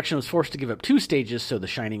 The production was forced to give up 2 stages so The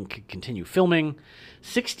Shining could continue filming.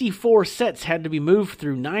 64 sets had to be moved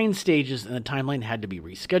through 9 stages, and the timeline had to be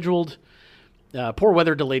rescheduled. Poor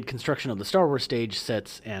weather delayed construction of the Star Wars stage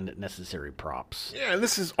sets and necessary props. Yeah, and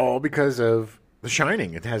this is all because of The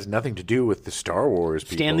Shining. It has nothing to do with the Star Wars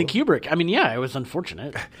people. Stanley Kubrick. I mean, it was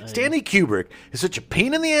unfortunate. Stanley Kubrick is such a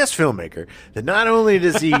pain-in-the-ass filmmaker that not only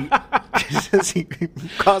does he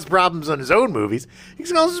cause problems on his own movies, he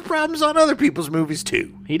causes problems on other people's movies,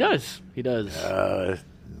 too. He does.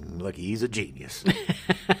 Look, he's a genius.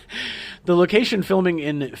 The location filming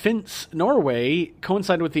in Finse, Norway,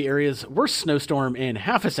 coincided with the area's worst snowstorm in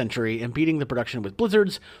half a century, impeding the production with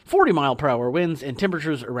blizzards, 40-mile-per-hour winds, and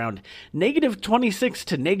temperatures around negative 26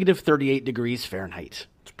 to negative 38 degrees Fahrenheit.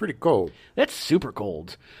 It's pretty cold. That's super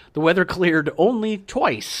cold. The weather cleared only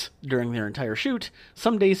twice during their entire shoot.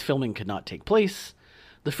 Some days filming could not take place.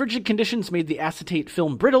 The frigid conditions made the acetate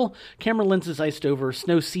film brittle, camera lenses iced over,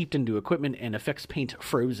 snow seeped into equipment, and effects paint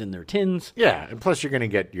froze in their tins. Yeah, and plus you're going to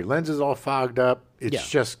get your lenses all fogged up.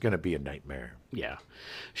 It's just going to be a nightmare. Yeah.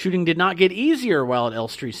 Shooting did not get easier while at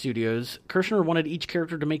Elstree Studios. Kirshner wanted each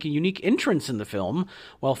character to make a unique entrance in the film.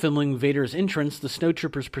 While filming Vader's entrance, the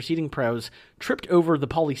snowtroopers preceding Prowse tripped over the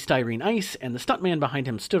polystyrene ice, and the stuntman behind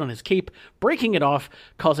him stood on his cape, breaking it off,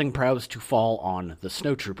 causing Prowse to fall on the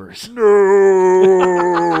snowtroopers.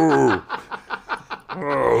 No!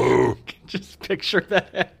 Oh. Just picture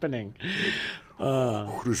that happening.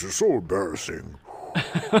 This is so embarrassing.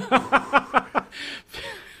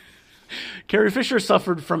 Carrie Fisher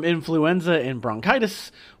suffered from influenza and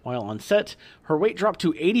bronchitis while on set. Her weight dropped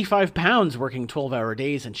to 85 pounds working 12-hour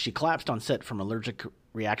days, and she collapsed on set from allergic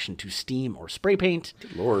reaction to steam or spray paint.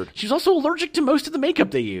 Good Lord. She was also allergic to most of the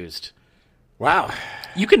makeup they used. Wow.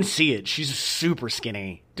 You can see it. She's super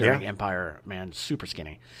skinny during Empire, man. Super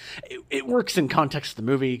skinny. It works in context of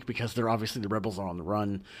the movie because they're obviously the rebels are on the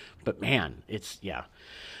run. But man,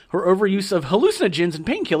 her overuse of hallucinogens and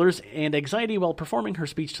painkillers and anxiety while performing her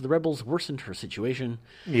speech to the rebels worsened her situation.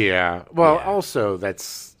 Yeah. Well, also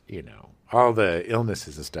that's, all the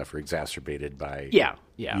illnesses and stuff are exacerbated by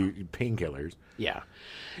painkillers. Yeah.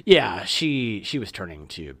 Yeah, she was turning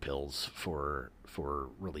to pills for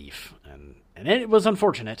relief, and it was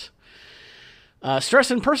unfortunate. Stress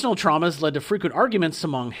and personal traumas led to frequent arguments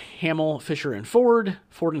among Hamill, Fisher, and Ford.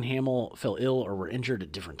 Ford and Hamill fell ill or were injured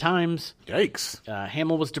at different times. Yikes.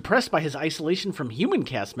 Hamill was depressed by his isolation from human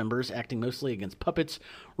cast members, acting mostly against puppets,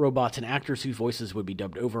 robots, and actors whose voices would be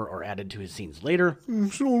dubbed over or added to his scenes later. I'm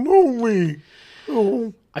so lonely.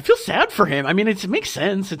 Oh. I feel sad for him. I mean, it makes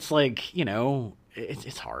sense. It's like,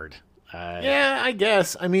 it's hard. Yeah, I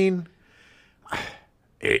guess. I mean,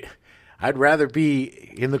 I'd rather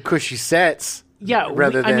be in the cushy sets. Yeah,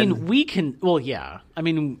 we can. Well, yeah. I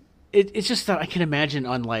mean, it's just that I can imagine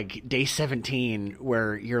on like day 17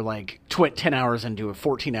 where you're like 10 hours into a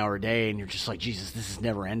 14-hour day, and you're just like, Jesus, this is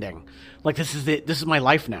never ending. Like this is my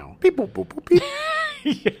life now. Beep, boop, boop, boop, beep.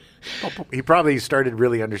 Yeah. He probably started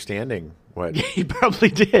really understanding what. Yeah, he probably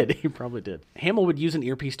did. Hamill would use an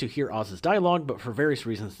earpiece to hear Oz's dialogue, but for various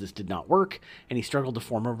reasons this did not work, and he struggled to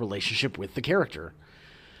form a relationship with the character.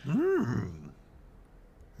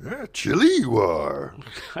 Yeah, chilly you are.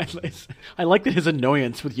 I like that his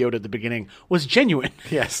annoyance with Yoda at the beginning was genuine.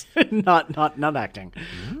 Yes. not acting.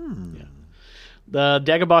 Yeah. The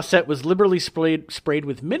Dagobah set was liberally sprayed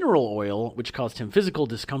with mineral oil, which caused him physical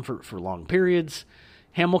discomfort for long periods.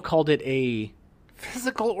 Hamill called it a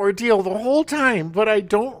physical ordeal the whole time, but I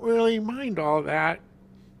don't really mind all that.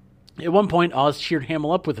 At one point, Oz cheered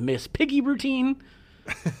Hamill up with a Miss Piggy routine.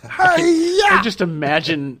 I just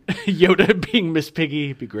imagine Yoda being Miss Piggy.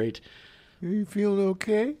 It'd be great. You feeling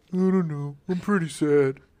okay? I don't know. I'm pretty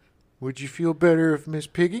sad. Would you feel better if Miss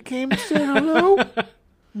Piggy came and said hello?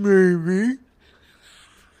 Maybe.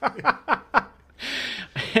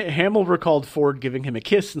 Hamill recalled Ford giving him a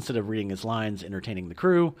kiss instead of reading his lines, entertaining the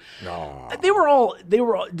crew. Aww. They were all,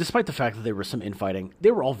 despite the fact that there was some infighting,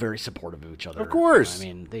 they were all very supportive of each other. Of course. I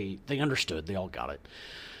mean, they understood. They all got it.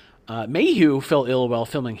 Mayhew fell ill while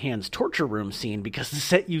filming Han's torture room scene because the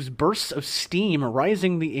set used bursts of steam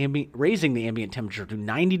raising the ambient temperature to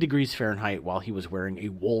 90 degrees Fahrenheit while he was wearing a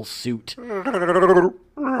wool suit. Yeah,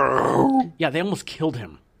 they almost killed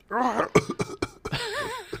him. Achoo!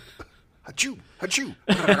 Achoo!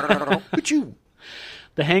 Achoo!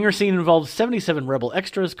 The hangar scene involved 77 rebel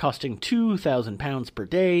extras costing 2,000 pounds per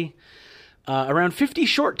day. Around 50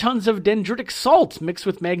 short tons of dendritic salt mixed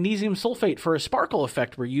with magnesium sulfate for a sparkle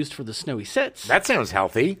effect were used for the snowy sets. That sounds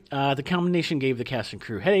healthy. The combination gave the cast and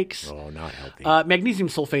crew headaches. Oh, not healthy. Magnesium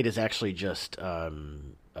sulfate is actually just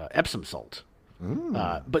Epsom salt.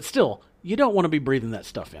 But still, you don't want to be breathing that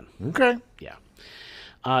stuff in. Okay. Yeah.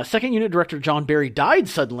 Second unit director John Barry died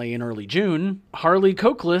suddenly in early June. Harley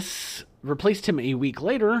Coklis replaced him a week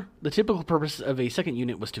later. The typical purpose of a second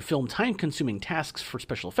unit was to film time-consuming tasks for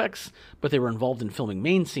special effects, but they were involved in filming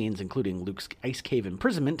main scenes, including Luke's ice cave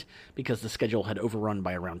imprisonment, because the schedule had overrun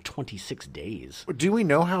by around 26 days. Do we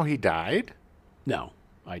know how he died? No,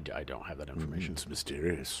 I don't have that information. It's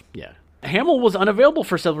mysterious. Yeah. Hamill was unavailable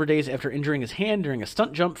for several days after injuring his hand during a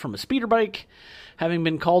stunt jump from a speeder bike. Having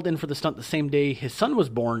been called in for the stunt the same day his son was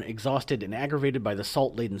born, exhausted and aggravated by the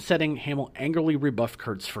salt-laden setting, Hamill angrily rebuffed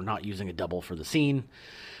Kurtz for not using a double for the scene.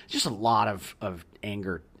 Just a lot of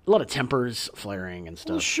anger, a lot of tempers flaring and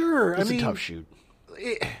stuff. Well, sure. It's a tough shoot.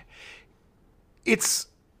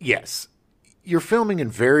 Yes. You're filming in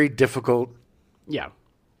very difficult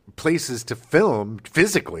places to film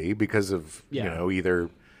physically because of,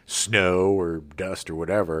 either snow or dust or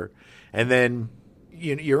whatever. And then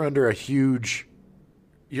you're under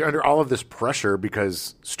all of this pressure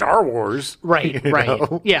because Star Wars. Right, right.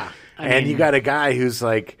 Yeah. I mean, you got a guy who's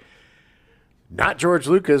like, not George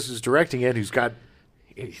Lucas who's directing it, who's got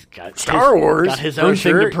Star Wars. Got his own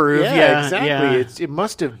thing to prove. Yeah, exactly. Yeah. It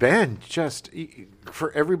must have been just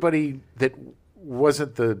for everybody that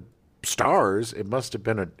wasn't the stars, it must have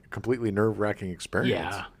been a completely nerve-wracking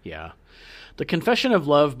experience. Yeah. The confession of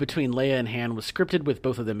love between Leia and Han was scripted, with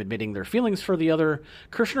both of them admitting their feelings for the other.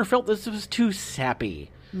 Kirshner felt this was too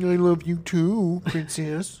sappy. I love you too,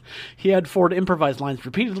 princess. He had Ford improvise lines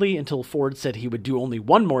repeatedly until Ford said he would do only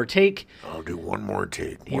one more take. I'll do one more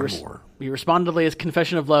take. More. He responded to Leia's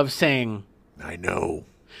confession of love, saying, I know.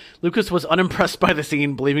 Lucas was unimpressed by the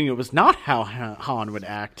scene, believing it was not how Han would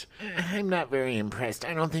act. I'm not very impressed.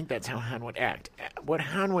 I don't think that's how Han would act. What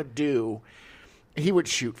Han would do, he would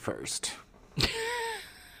shoot first.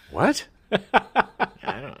 What?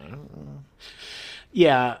 I don't know.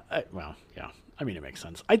 Yeah. I mean, it makes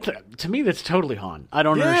sense. To me, that's totally Han. I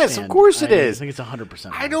don't understand. Yes, of course it is. I think it's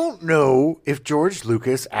 100% Han. I don't know if George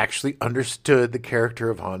Lucas actually understood the character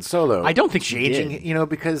of Han Solo. I don't think he did.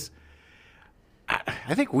 Because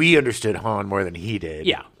I think we understood Han more than he did.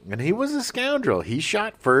 Yeah. And he was a scoundrel. He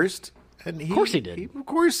shot first. And of course he did. Of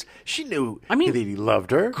course, she knew that he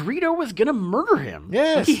loved her. Greedo was going to murder him.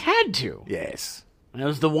 Yes. He had to. Yes. And that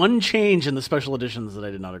was the one change in the special editions that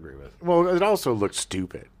I did not agree with. Well, it also looked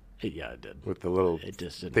stupid. It did. With the little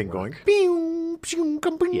thing work. going, bing, bing,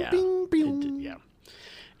 bing, yeah. bing, bing.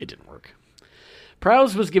 It didn't work.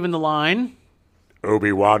 Prowse was given the line,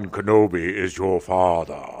 Obi-Wan Kenobi is your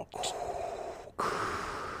father.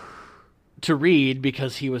 to read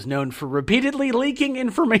because he was known for repeatedly leaking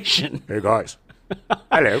information. Hey, guys.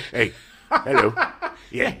 Hello. Hey. Hello.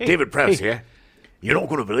 Yeah, David Prowse here. You're not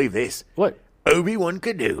going to believe this. What? Obi-Wan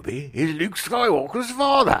Kenobi is Luke Skywalker's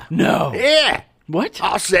father. No. Yeah. What?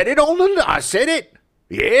 I said it I said it.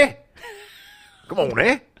 Yeah. Come on,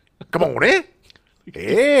 eh?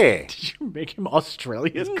 Yeah. Did you make him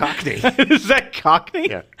Australian? Cockney. Is that Cockney?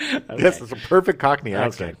 Yeah. Okay. Yes, it's a perfect Cockney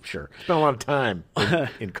accent. Okay, sure. Spent a lot of time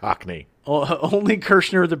in Cockney. Only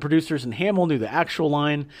Kirshner, the producers, and Hamill knew the actual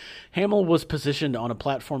line. Hamill was positioned on a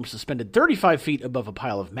platform suspended 35 feet above a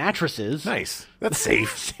pile of mattresses. Nice. That's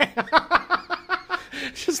safe.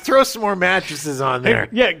 Just throw some more mattresses on there.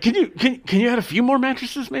 Hey, yeah, can you add a few more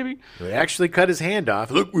mattresses, maybe? They actually cut his hand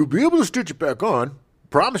off. Look, we'll be able to stitch it back on.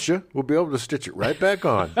 Promise you, we'll be able to stitch it right back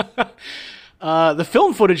on. The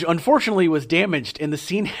film footage, unfortunately, was damaged, and the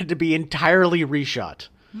scene had to be entirely reshot.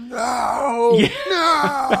 No! Yeah.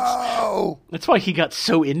 No! That's why he got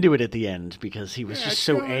so into it at the end, because he was just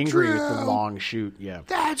so angry with the long shoot. Yeah,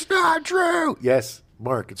 that's not true! Yes,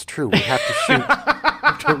 Mark, it's true. We have to shoot. We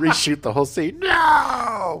have to reshoot the whole scene.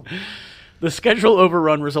 No! The schedule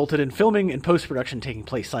overrun resulted in filming and post-production taking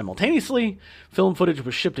place simultaneously. Film footage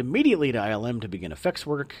was shipped immediately to ILM to begin effects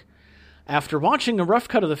work. After watching a rough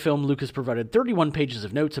cut of the film, Lucas provided 31 pages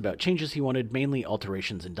of notes about changes he wanted, mainly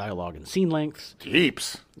alterations in dialogue and scene lengths.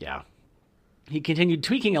 Heaps. Yeah. He continued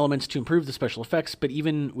tweaking elements to improve the special effects, but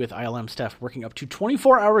even with ILM staff working up to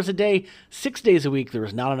 24 hours a day, 6 days a week, there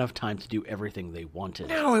was not enough time to do everything they wanted.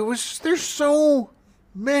 No, there's so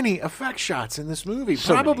many effect shots in this movie.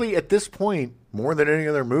 Probably at this point, more than any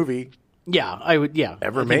other movie. Yeah,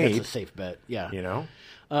 ever made. That's a safe bet. Yeah. You know?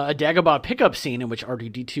 A Dagobah pickup scene in which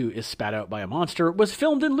R2-D2 is spat out by a monster was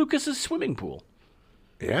filmed in Lucas's swimming pool.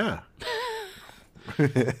 Yeah.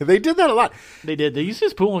 They did that a lot. They did. They used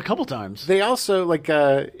his pool a couple times. They also, like,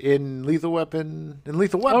 in Lethal Weapon.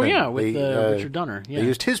 Oh, yeah, with Richard Donner. Yeah. They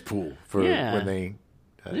used his pool for when they...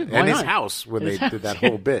 and his house when they did that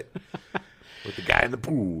whole bit with the guy in the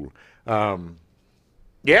pool.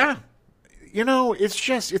 Yeah. You know,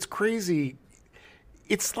 it's crazy.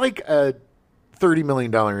 It's like a $30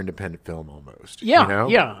 million independent film almost. Yeah, you know?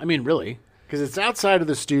 Yeah. I mean, really. Because it's outside of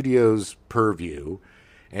the studio's purview,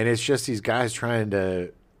 and it's just these guys trying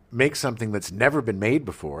to make something that's never been made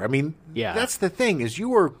before. I mean, that's the thing, is you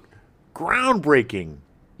were groundbreaking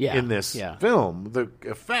in this film. The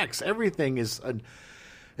effects, everything is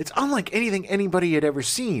It's unlike anything anybody had ever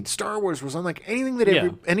seen. Star Wars was unlike anything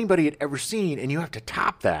that anybody had ever seen, and you have to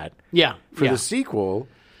top that for the sequel.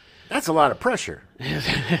 That's a lot of pressure.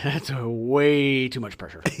 That's way too much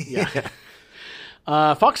pressure. Yeah.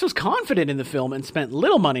 Fox was confident in the film and spent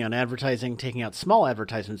little money on advertising, taking out small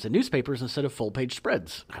advertisements in newspapers instead of full-page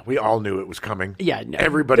spreads. We all knew it was coming. Yeah, no,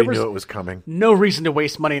 everybody knew it was coming. No reason to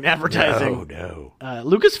waste money in advertising. No.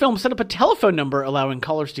 Lucasfilm set up a telephone number allowing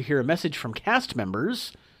callers to hear a message from cast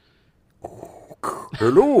members.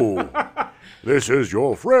 Hello, this is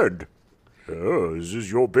your friend. This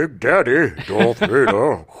is your big daddy, Darth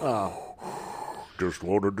Vader. Just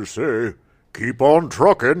wanted to say, keep on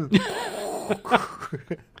trucking.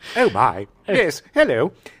 Oh my. Yes,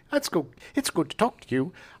 hello. It's good to talk to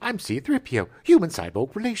you. I'm C-3PO, Human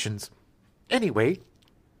Cyborg Relations. Anyway,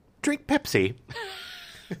 drink Pepsi.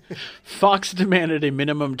 Fox demanded a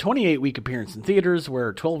minimum 28-week appearance in theaters,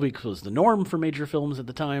 where 12 weeks was the norm for major films at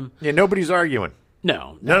the time. Yeah, nobody's arguing.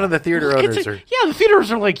 No. None of the theater owners are. Yeah, the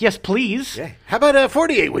theaters are like, yes, please. Yeah. How about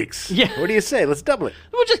 48 weeks? Yeah. What do you say? Let's double it.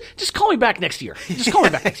 Well, just call me back next year. Just call me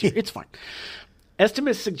back next year. It's fine.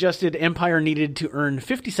 Estimates suggested Empire needed to earn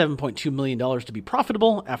 $57.2 million to be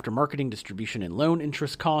profitable after marketing, distribution, and loan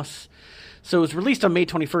interest costs. So it was released on May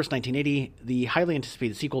 21st, 1980. The highly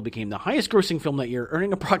anticipated sequel became the highest-grossing film that year,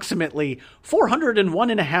 earning approximately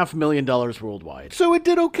 $401.5 million worldwide. So it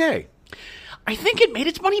did okay. I think it made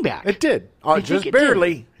its money back. It did. Just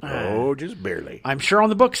barely. Just barely. I'm sure on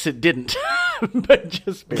the books it didn't. But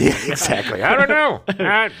just barely. Yeah, exactly. I don't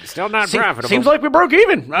know. Still not profitable. Seems like we broke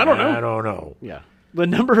even. I don't know. I don't know. Yeah. The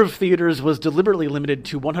number of theaters was deliberately limited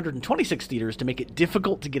to 126 theaters to make it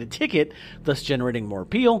difficult to get a ticket, thus generating more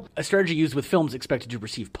appeal, a strategy used with films expected to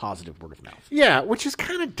receive positive word of mouth. Yeah, which is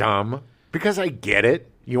kind of dumb, because I get it.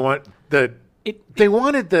 You want they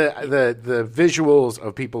wanted the visuals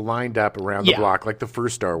of people lined up around the block like the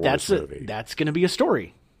first Star Wars movie. That's going to be a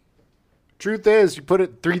story. Truth is, you put it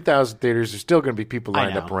in 3,000 theaters, there's still going to be people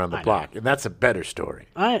lined up around the block, and that's a better story.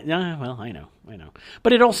 I know.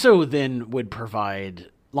 But it also then would provide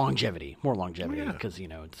longevity, more longevity, because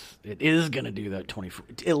it is going to do that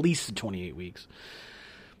at least 28 weeks.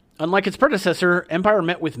 Unlike its predecessor, Empire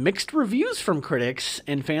met with mixed reviews from critics,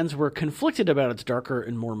 and fans were conflicted about its darker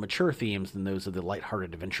and more mature themes than those of the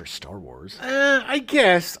lighthearted adventure Star Wars. I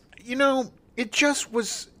guess. It just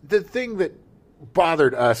was the thing that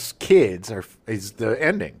bothered us kids is the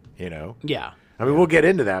ending, Yeah. I mean, we'll get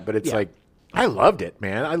into that, but it's like, I loved it,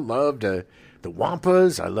 man. I loved the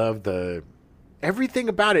Wampas. I loved everything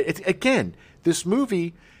about it. It's, again, this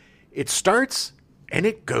movie, it starts and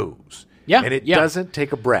it goes. Yeah. And it doesn't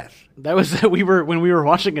take a breath. That was, when we were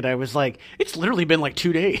watching it, I was like, it's literally been like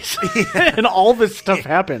 2 days. And all this stuff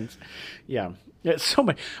happens. Yeah. It's so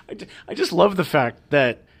much. I just love the fact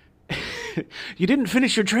that you didn't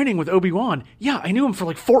finish your training with Obi-Wan. Yeah, I knew him for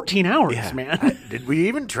like 14 hours, man. Did we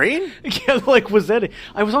even train? Yeah, was that?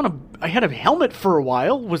 I had a helmet for a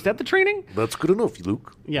while. Was that the training? That's good enough,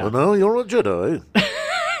 Luke. Yeah. Well, now you're a Jedi.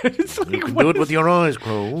 It's like, you can do it with your eyes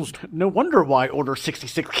closed. No wonder why Order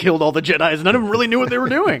 66 killed all the Jedis. None of them really knew what they were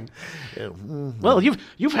doing. Well,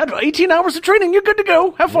 you've had 18 hours of training. You're good to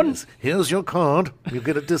go. Have fun. Yes. Here's your card. You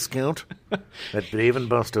get a discount at Dave &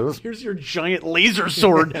 Buster's. Here's your giant laser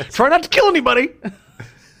sword. Try not to kill anybody.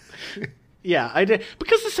 Yeah, I did.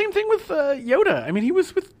 Because the same thing with Yoda. I mean,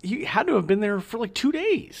 he had to have been there for like 2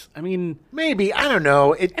 days. I mean, maybe, I don't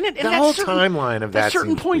know. The whole timeline of that. At a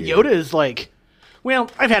certain point, Yoda is like,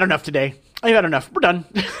 well, I've had enough today. I've had enough. We're done.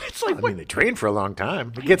 It's like, I mean, they train for a long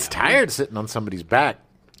time. It gets tired sitting on somebody's back,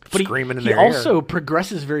 screaming in their ear. He also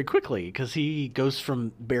progresses very quickly because he goes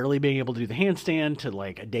from barely being able to do the handstand to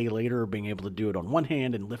like a day later being able to do it on one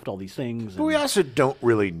hand and lift all these things. But we also don't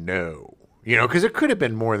really know. Because it could have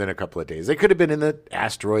been more than a couple of days. They could have been in the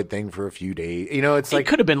asteroid thing for a few days. It's like... It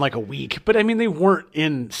could have been like a week. But, I mean, they weren't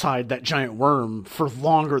inside that giant worm for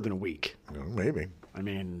longer than a week. Well, maybe. I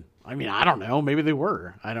mean, I don't know. Maybe they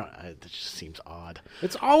were. It just seems odd.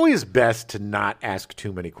 It's always best to not ask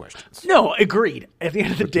too many questions. No, agreed. At the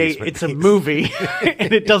end of the day, it's a movie,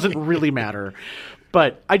 and it doesn't really matter.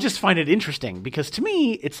 But I just find it interesting because to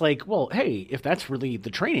me, it's like, well, hey, if that's really the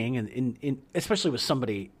training, and especially with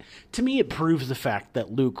somebody, to me, it proves the fact that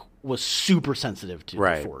Luke was super sensitive to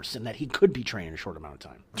the Force and that he could be trained in a short amount of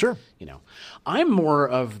time. Sure. I'm more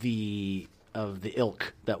of the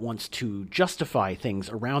ilk that wants to justify things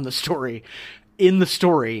around the story in the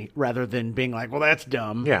story rather than being like, well, that's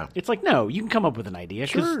dumb. Yeah. It's like, no, you can come up with an idea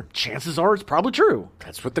because chances are it's probably true.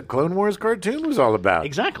 That's what the Clone Wars cartoon was all about.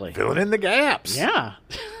 Exactly. Filling in the gaps. Yeah.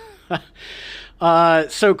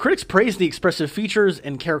 So critics praised the expressive features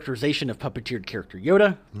and characterization of puppeteered character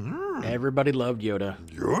Yoda. Everybody loved Yoda.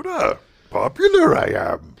 Yoda, popular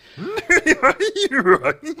I am.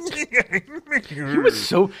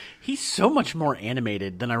 He's so much more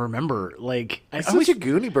animated than I remember. Like, he's such a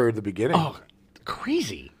Goonie bird at the beginning. Oh,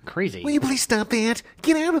 crazy. Will you please stop that?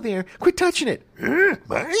 Get out of there. Quit touching it.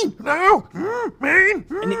 Mine? No. Mine.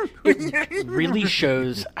 And it really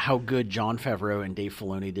shows how good Jon Favreau and Dave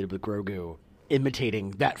Filoni did with Grogu,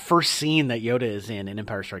 imitating that first scene that Yoda is in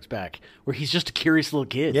Empire Strikes Back, where he's just a curious little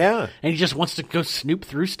kid. Yeah. And he just wants to go snoop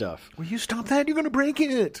through stuff. Will you stop that? You're going to break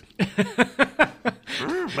it.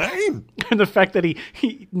 Mine. And the fact that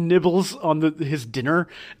he nibbles on his dinner,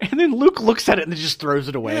 and then Luke looks at it and just throws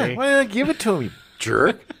it away. Yeah, why not give it to him, you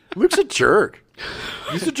jerk? Luke's a jerk.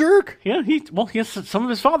 He's a jerk. Yeah, he has some of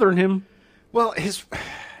his father in him. Well, he's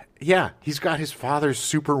got his father's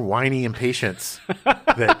super whiny impatience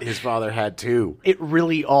that his father had too. It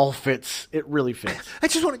really all fits. It really fits. I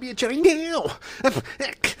just want to be a Jedi now.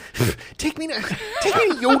 Take me to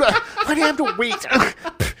Yoda. Why do I have to wait?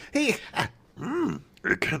 Hey,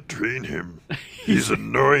 I can't train him. He's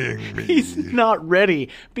annoying me. He's not ready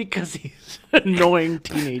because he's an annoying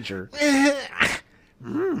teenager.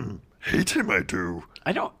 Hate him, I do.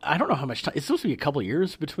 I don't know how much time. It's supposed to be a couple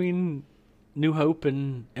years between New Hope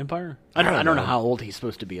and Empire. I don't know how old he's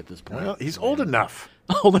supposed to be at this point. Well, he's old enough.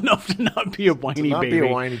 Old enough to not be a whiny baby. Be a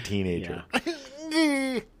whiny teenager.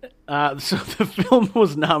 Yeah. So the film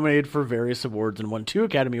was nominated for various awards and won 2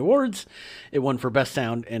 Academy Awards. It won for Best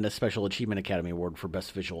Sound and a Special Achievement Academy Award for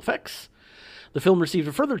Best Visual Effects. The film received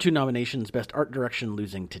a further 2 nominations, Best Art Direction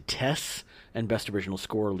losing to Tess, and Best Original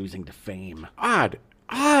Score losing to Fame. Odd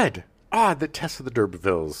that Tess of the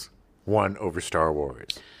D'Urbervilles won over Star Wars.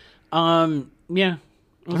 Yeah. I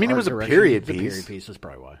mean, it was a period piece. The period piece is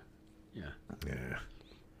probably why. Yeah.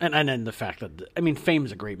 And then the fact that,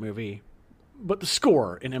 Fame's a great movie, but the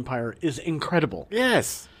score in Empire is incredible.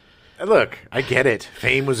 Yes. Look, I get it.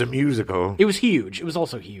 Fame was a musical. It was huge. It was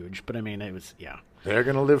also huge, but it was, yeah. They're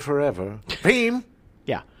going to live forever. Fame.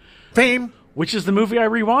 Yeah. Fame. Which is the movie I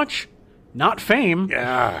rewatch? Not Fame.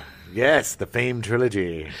 Yeah. Yes, the Fame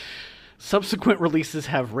trilogy. Subsequent releases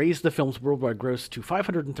have raised the film's worldwide gross to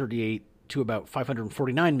 $538 to about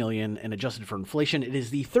 $549 million, and adjusted for inflation, it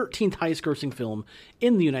is the 13th highest grossing film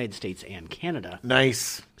in the United States and Canada.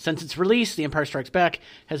 Nice. Since its release, The Empire Strikes Back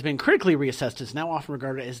has been critically reassessed. It's now often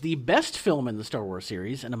regarded as the best film in the Star Wars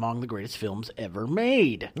series and among the greatest films ever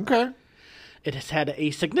made. Okay. It has had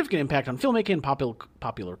a significant impact on filmmaking and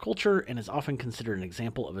popular culture, and is often considered an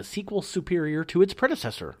example of a sequel superior to its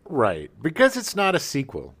predecessor. Right. Because it's not a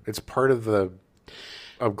sequel. It's part of a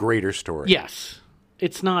greater story. Yes.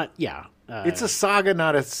 It's not, it's a saga,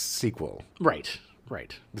 not a sequel. Right.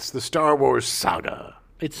 It's the Star Wars saga.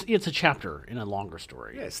 It's a chapter in a longer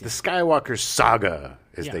story. Yes, the Skywalker saga,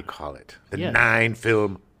 as they call it. The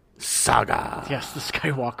 9-film saga. Yes, the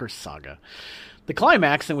Skywalker saga. The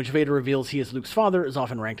climax, in which Vader reveals he is Luke's father, is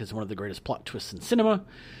often ranked as one of the greatest plot twists in cinema.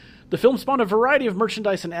 The film spawned a variety of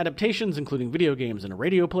merchandise and adaptations, including video games and a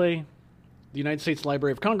radio play. The United States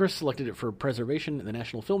Library of Congress selected it for preservation in the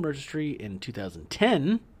National Film Registry in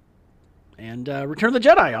 2010. And Return of the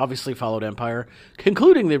Jedi obviously followed Empire,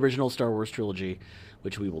 concluding the original Star Wars trilogy,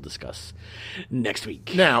 which we will discuss next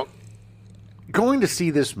week. Now, going to see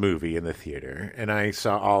this movie in the theater, and I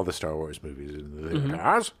saw all the Star Wars movies in the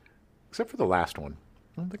theaters, except for the last one.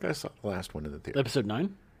 I don't think I saw the last one in the theater. Episode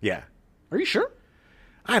 9? Yeah. Are you sure?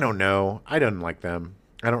 I don't know. I didn't like them.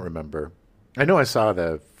 I don't remember. I know I saw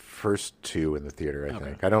the first 2 in the theater, I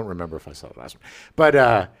think. I don't remember if I saw the last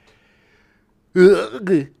one.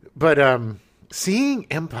 But seeing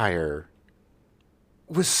Empire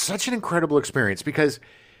was such an incredible experience because,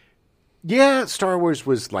 Star Wars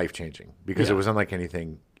was life-changing because it was unlike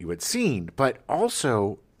anything you had seen. But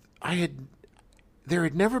also, there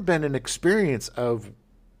had never been an experience of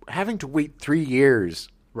having to wait 3 years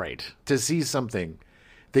to see something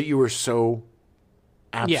that you were so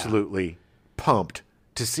absolutely pumped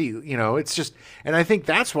to see. It's just, and I think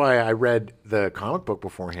that's why I read the comic book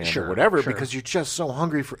beforehand or whatever, because you're just so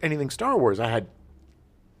hungry for anything Star Wars. I had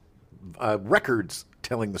records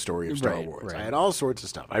telling the story of Star Wars. I had all sorts of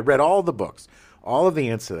stuff. I read all the books, all of the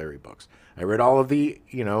ancillary books. I read all of the,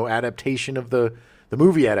 adaptation of the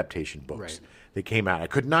movie adaptation books that came out. I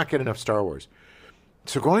could not get enough Star Wars.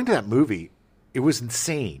 So going to that movie, it was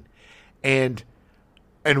insane. And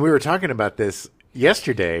we were talking about this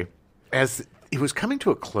yesterday as it was coming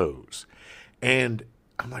to a close. And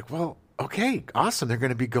I'm like, well, okay, awesome. They're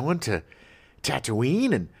going to be going to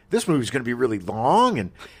Tatooine, and this movie's going to be really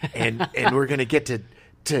long, and we're going to get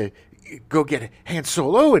to go get Han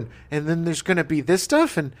Solo, and then there's going to be this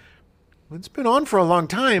stuff, and it's been on for a long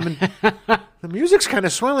time, and the music's kind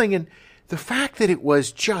of swelling, and the fact that it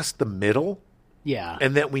was just the middle,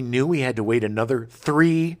 and that we knew we had to wait another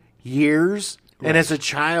 3 years, and as a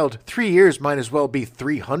child, 3 years might as well be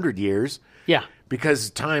 300 years, because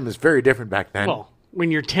time is very different back then. Well,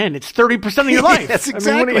 when you're 10, it's 30% of your life. Yes,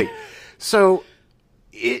 exactly. I mean, so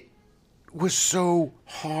it was so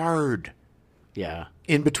hard. Yeah.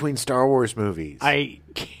 In between Star Wars movies. I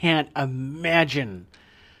can't imagine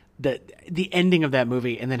the ending of that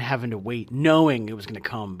movie and then having to wait, knowing it was going to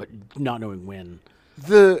come, but not knowing when.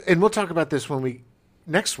 And we'll talk about this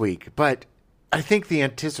next week, but I think the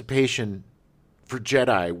anticipation for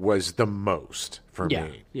Jedi was the most for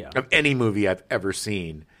me of any movie I've ever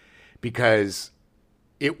seen, because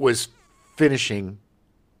it was finishing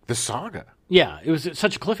the saga. Yeah, it was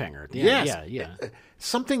such a cliffhanger at the end. Yeah.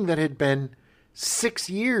 Something that had been 6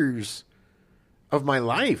 years of my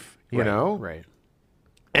life, you know? Right.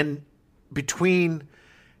 And between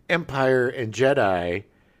Empire and Jedi,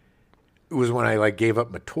 it was when I gave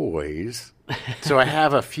up my toys. So I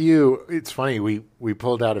have a few. It's funny, we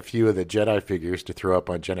pulled out a few of the Jedi figures to throw up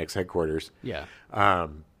on Gen X headquarters. Yeah. A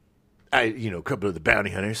couple of the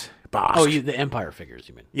bounty hunters. Bosk. Oh, the Empire figures,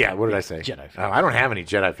 you mean? Yeah, what did I say? Jedi figures. I don't have any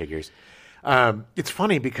Jedi figures. It's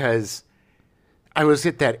funny because I was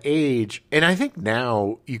at that age, and I think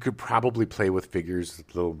now you could probably play with figures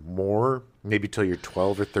a little more, maybe till you're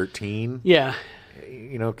 12 or 13. Yeah.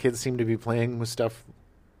 Kids seem to be playing with stuff.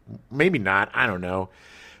 Maybe not. I don't know.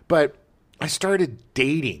 But I started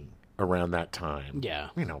dating around that time. Yeah.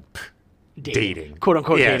 Dating. Quote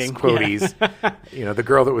unquote dating. Quoties. Yeah. The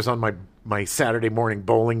girl that was on my Saturday morning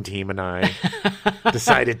bowling team and I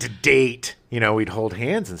decided to date. We'd hold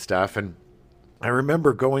hands and stuff. And I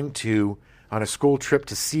remember going on a school trip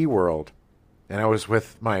to SeaWorld, and I was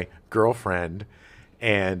with my girlfriend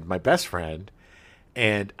and my best friend,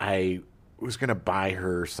 and I was going to buy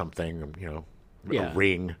her something, a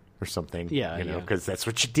ring or something, because that's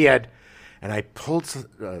what she did. And I pulled some,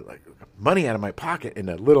 money out of my pocket, and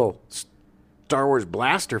a little Star Wars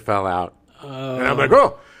blaster fell out. And I'm like,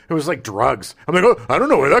 oh, it was like drugs. I'm like, oh, I don't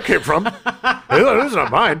know where that came from. It's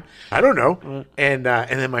not mine. I don't know. And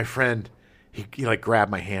then my friend, he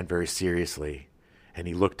grabbed my hand very seriously, and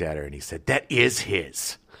he looked at her and he said, "That is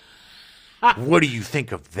his. What do you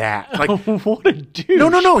think of that?" What a dude.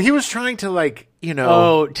 No. He was trying to to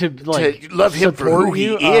love him for who he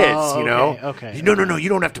is. Okay. No. You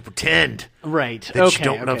don't have to pretend. Right. That you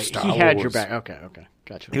don't love Star Wars. He had your back. Okay.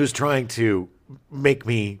 Gotcha. He was trying to make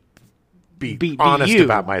me be honest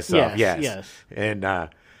about myself. Yes.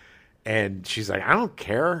 And she's like, "I don't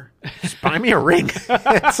care. Just buy me a ring."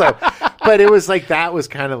 But it was that was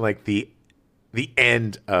kind of the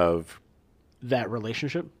end of that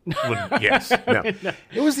relationship. Yes. No.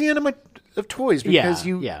 It was the end of toys, because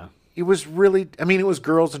it was really, it was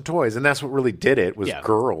girls and toys, and that's what really did it, was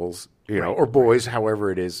girls, or boys,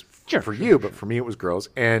 however it is for you. But for me, it was girls.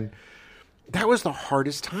 And that was the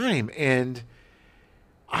hardest time. And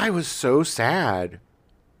I was so sad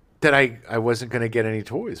that I wasn't going to get any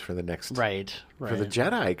toys for the next, for the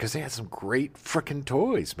Jedi, because they had some great freaking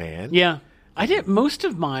toys, man. Yeah. I did. Most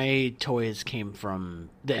of my toys came from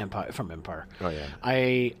Empire. Oh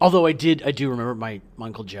yeah. Although I do remember my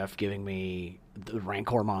Uncle Jeff giving me the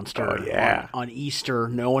Rancor monster. Oh yeah. On Easter.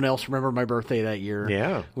 No one else remembered my birthday that year.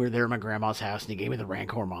 Yeah. We were there at my grandma's house, and he gave me the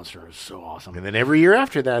Rancor monster. It was so awesome. And then every year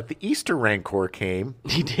after that, the Easter Rancor came.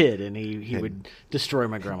 He did, and he would destroy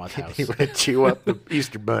my grandma's house. He would chew up the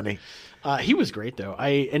Easter bunny. He was great though.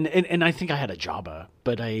 And I think I had a Jabba,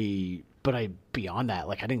 but beyond that,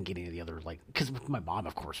 I didn't get any of the other, because my mom,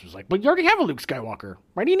 of course, was like, "Well, you already have a Luke Skywalker.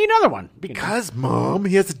 Why do you need another one?" Because, Mom,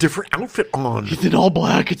 he has a different outfit on. He's in all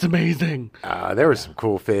black. It's amazing. There were some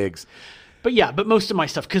cool figs. But most of my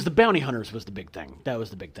stuff, because the bounty hunters was the big thing. That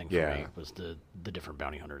was the big thing for me, was the different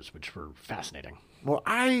bounty hunters, which were fascinating. Well,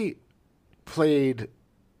 I played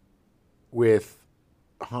with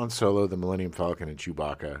Han Solo, the Millennium Falcon, and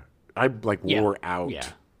Chewbacca. I wore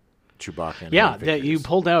out Chewbacca. And that you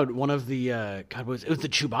pulled out one of the it was the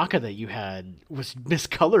Chewbacca that you had was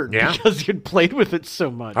miscolored because you'd played with it so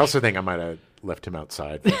much. I also think I might have left him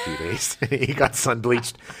outside for a few days. He got sun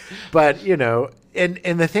bleached. But and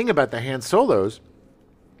the thing about the Han Solo,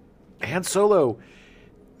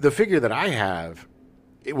 the figure that I have,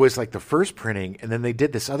 it was the first printing, and then they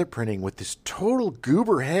did this other printing with this total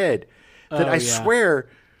goober head that I swear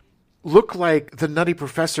looked like the Nutty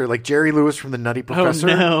Professor, like Jerry Lewis from the Nutty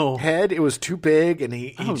Professor head. It was too big, and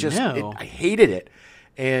I hated it.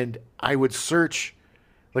 And I would search,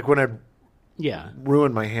 when I'd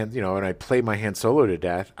ruin my hand, and I play my Han Solo to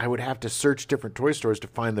death, I would have to search different toy stores to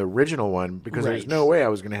find the original one because there's no way I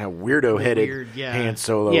was going to have weirdo-headed Han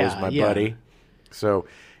Solo as my buddy. So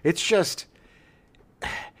it's just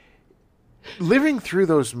living through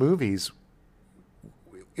those movies.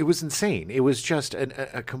 It was insane. It was just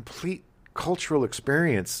a complete cultural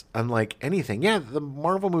experience, unlike anything. Yeah, the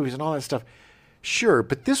Marvel movies and all that stuff, sure,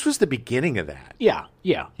 but this was the beginning of that. Yeah.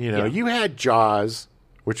 You had Jaws,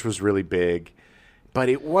 which was really big, but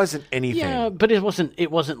it wasn't anything. Yeah, but it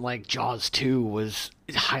wasn't like Jaws 2 was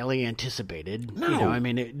highly anticipated. No. I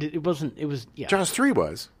mean, it wasn't. It was. Yeah. Jaws 3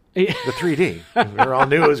 was the 3D. We all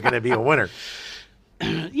knew it was going to be a winner.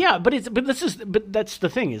 Yeah, but that's the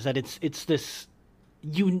thing, is that it's this.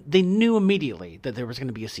 They knew immediately that there was going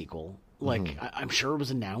to be a sequel. Like, I'm sure it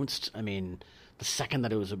was announced. I mean, the second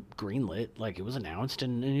that it was greenlit, like, it was announced,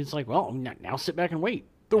 and it's like, well, now sit back and wait.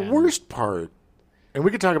 The worst part, and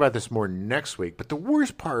we could talk about this more next week, but the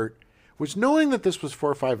worst part was knowing that this was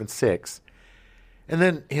 4, 5, and 6, and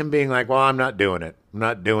then him being like, well, I'm not doing it. I'm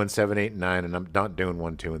not doing 7, 8, and 9, and I'm not doing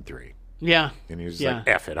 1, 2, and 3. Yeah. And he was like,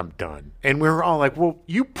 F it, I'm done. And we were all like, well,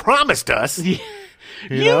 you promised us. You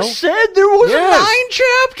said there was 9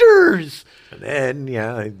 chapters. And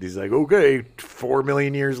then, he's like, okay, 4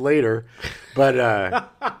 million years later. But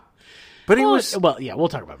it was... Well, yeah, we'll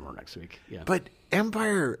talk about it more next week. Yeah. But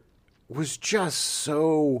Empire was just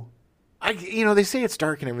so... they say it's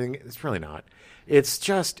dark and everything. It's really not. It's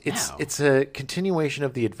just... It's a continuation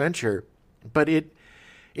of the adventure. But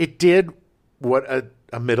it did what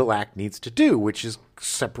a middle act needs to do, which is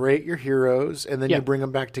separate your heroes, and then you bring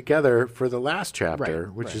them back together for the last chapter,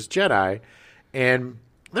 which is Jedi. And...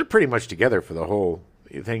 they're pretty much together for the whole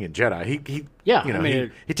thing in Jedi.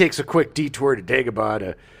 He takes a quick detour to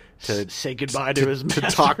Dagobah to say goodbye to his master. To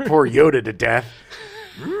talk poor Yoda to death.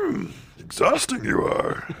 Exhausting you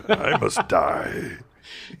are. I must die.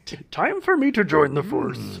 Time for me to join the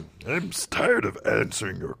Force. I'm tired of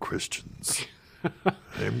answering your questions.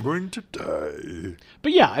 I'm going to die.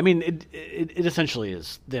 But yeah, I mean, it essentially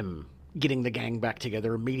is them getting the gang back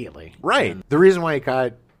together immediately. Right. The reason why it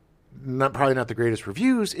got probably not the greatest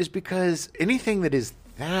reviews is because anything that is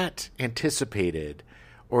that anticipated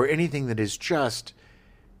or anything that is just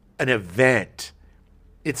an event,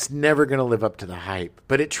 it's never going to live up to the hype.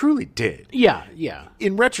 But it truly did. Yeah.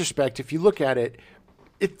 In retrospect, if you look at it,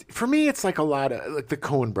 for me, it's like a lot of like the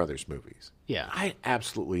Coen Brothers movies. Yeah. I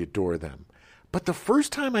absolutely adore them. But the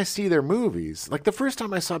first time I see their movies, like the first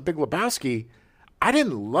time I saw Big Lebowski, I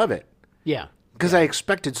didn't love it. Yeah. Because I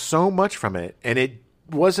expected so much from it, and it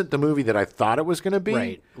wasn't the movie that I thought it was going to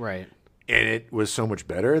be. Right. And it was so much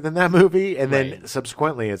better than that movie. And then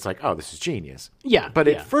subsequently, it's like, oh, this is genius. Yeah. But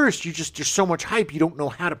at first, there's so much hype, you don't know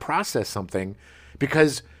how to process something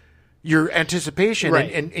because your anticipation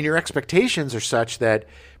and your expectations are such that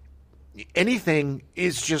anything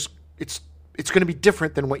is just it's going to be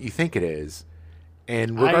different than what you think it is.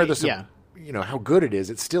 And regardless of how good it is,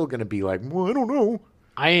 it's still going to be like, well, I don't know.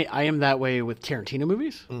 I am that way with Tarantino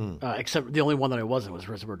movies, except the only one that I wasn't was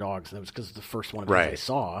Reservoir Dogs, and that was because it's the first one I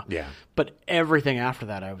saw. Yeah. But everything after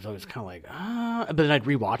that, I was always kind of like, but then I'd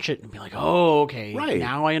rewatch it and be like, oh, okay,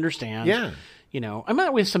 now I understand. Yeah. I'm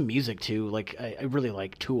that way with some music too. Like I really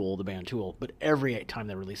like Tool, the band Tool, but every time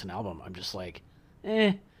they release an album, I'm just like,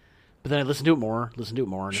 eh. But then I listen to it more,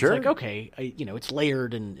 and it's like, okay, it's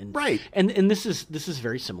layered and right. And this is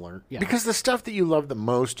very similar. Yeah. Because the stuff that you love the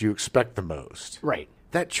most, you expect the most. Right.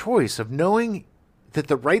 That choice of knowing that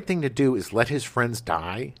the right thing to do is let his friends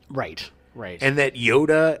die. Right. And that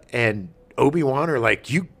Yoda and Obi-Wan are like,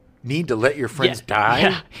 you need to let your friends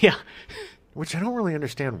die. Yeah. Which I don't really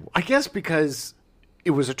understand. I guess because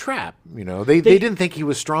it was a trap. They didn't think he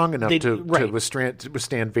was strong enough to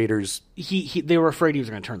withstand Vader's... They were afraid he was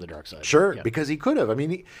going to turn the dark side. Sure, because he could have. I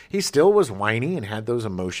mean, he still was whiny and had those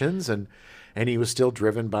emotions, and he was still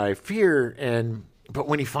driven by fear. But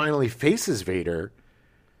when he finally faces Vader...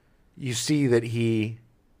 you see that he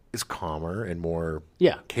is calmer and more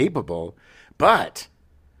capable, but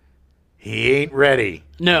he ain't ready.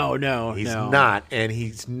 No, he's not, and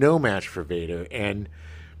he's no match for Vader. And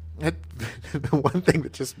the one thing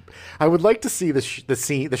that I would like to see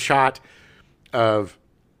the shot of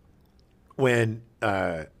when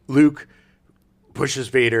Luke pushes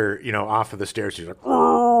Vader, off of the stairs. He's like,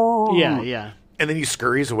 yeah. And then he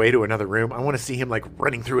scurries away to another room. I want to see him like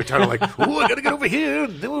running through a tunnel, like, "Oh, I gotta get over here."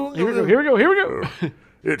 Here we go.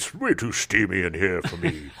 It's way too steamy in here for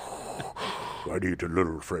me. I need a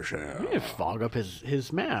little fresh air. Fog up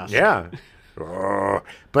his mask. Yeah.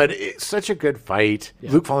 But it's such a good fight.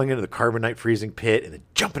 Yeah. Luke falling into the carbonite freezing pit and then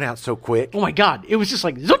jumping out so quick. Oh my God. It was just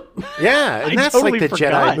like, zoop. Yeah. And that's totally like the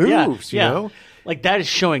forgot. Jedi moves, you know? Like that is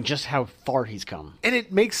showing just how far he's come. And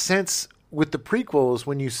it makes sense with the prequels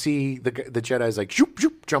when you see the Jedi's like shoop,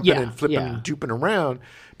 shoop, jumping and flipping and jooping around,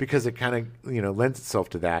 because it kind of, lends itself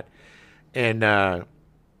to that. And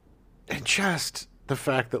just the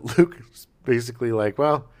fact that Luke is basically like,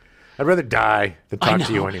 well, I'd rather die than talk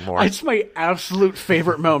to you anymore. It's my absolute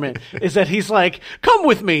favorite moment is that he's like, come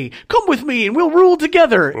with me, and we'll rule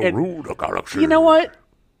together. We'll rule the galaxy. You know what?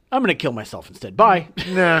 I'm going to kill myself instead. Bye.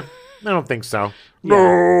 Nah, I don't think so. Yeah.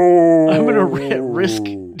 No. I'm going to risk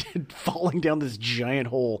falling down this giant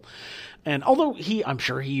hole. And although I'm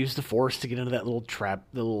sure he used the Force to get into that little trap,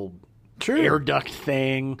 the little air duct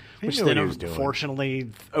thing, which then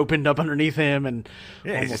unfortunately opened up underneath him. And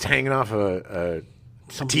he's just hanging off a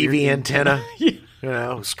TV antenna,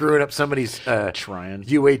 screwing up somebody's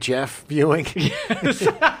UHF viewing. Yes.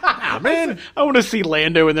 Man, I want to see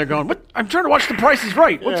Lando in there going, "What? I'm trying to watch The Price is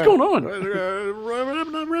Right. What's going on?"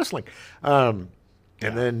 I'm not wrestling. And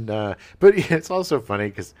then, but it's also funny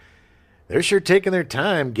because they're sure taking their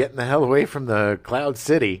time getting the hell away from the Cloud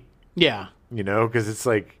City. Yeah, because it's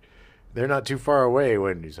like they're not too far away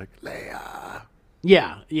when he's like, Leia.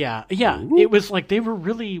 Yeah. Ooh. It was like they were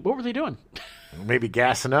really. What were they doing? Maybe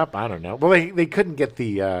gassing up. I don't know. Well, they couldn't get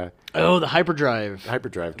the hyperdrive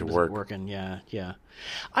to work. Working. Yeah.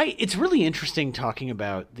 It's really interesting talking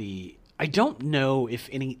about I don't know if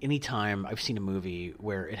any time I've seen a movie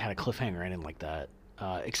where it had a cliffhanger ending like that,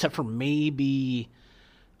 except for maybe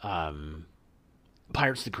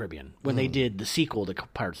Pirates of the Caribbean when they did the sequel to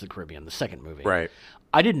Pirates of the Caribbean, the second movie. Right.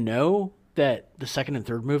 I didn't know that the second and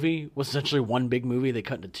third movie was essentially one big movie they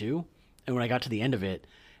cut into two, and when I got to the end of it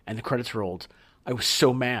and the credits rolled, I was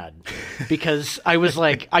so mad because I was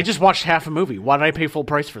like, I just watched half a movie. Why did I pay full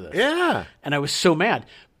price for this? Yeah. And I was so mad.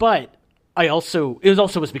 But it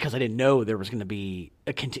was because I didn't know there was going to be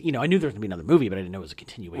I knew there was going to be another movie, but I didn't know it was a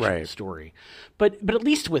continuation of the story. But at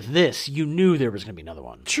least with this, you knew there was going to be another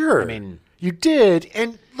one. Sure. I mean, you did.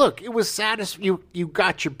 And look, it was satisfying. You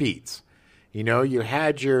got your beats. You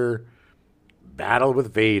had your battle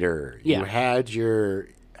with Vader. Yeah. You had your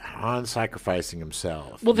Han sacrificing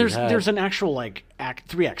himself. Well, there's an actual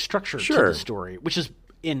three-act structure to the story, which is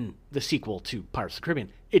in the sequel to Pirates of the Caribbean.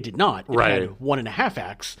 It did not. It had 1.5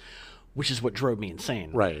 acts, which is what drove me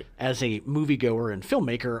insane. Right. As a moviegoer and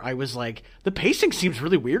filmmaker, I was like, the pacing seems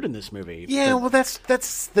really weird in this movie. Yeah, well, that's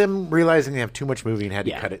them realizing they have too much movie and had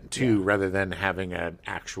to cut it in two rather than having an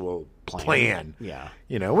actual plan. Yeah.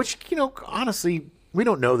 Which, honestly, we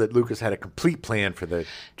don't know that Lucas had a complete plan for the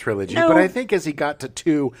trilogy, but I think as he got to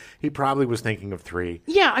 2, he probably was thinking of 3.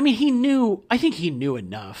 Yeah, I mean, I think he knew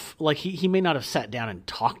enough. Like, he may not have sat down and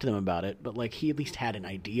talked to them about it, but, he at least had an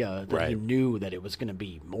idea that he knew that it was going to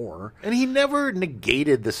be more. And he never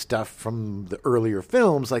negated the stuff from the earlier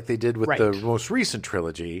films like they did with the most recent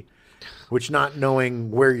trilogy, which not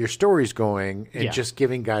knowing where your story's going and just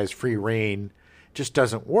giving guys free reign just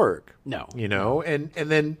doesn't work. No. And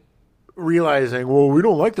then realizing, well, we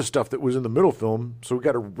don't like the stuff that was in the middle film, so we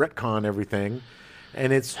got to retcon everything,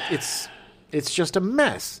 and it's just a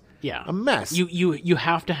mess. Yeah, a mess. You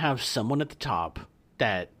have to have someone at the top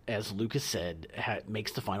that, as Lucas said,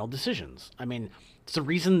 makes the final decisions. I mean, it's the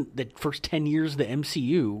reason that first 10 years of the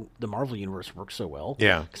MCU, the Marvel Universe, worked so well.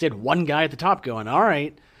 Yeah, because they had one guy at the top going, "All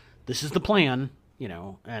right, this is the plan,"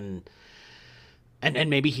 and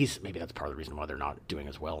maybe that's part of the reason why they're not doing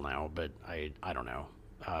as well now. But I don't know.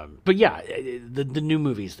 But yeah, the new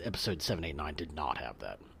movies, episode 7, 8, 9, did not have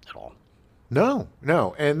that at all. No,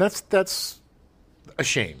 and that's a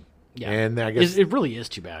shame. Yeah, and I guess it really is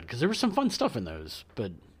too bad because there was some fun stuff in those.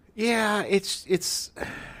 But yeah, it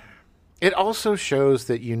also shows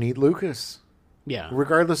that you need Lucas. Yeah,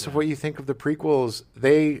 regardless of what you think of the prequels,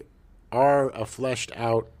 they are a fleshed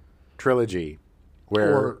out trilogy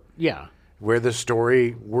where the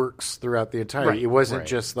story works throughout the entire. Right, it wasn't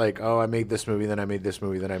just like, oh, I made this movie, then I made this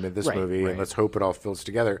movie, then I made this movie, and let's hope it all fills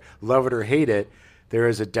together. Love it or hate it, there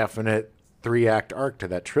is a definite 3-act arc to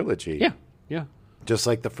that trilogy. Yeah. Just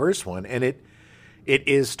like the first one, and it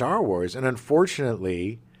is Star Wars, and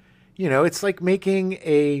unfortunately, it's like making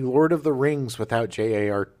a Lord of the Rings without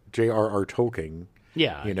J.R.R. Tolkien.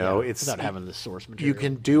 Yeah, it's without having the source material. You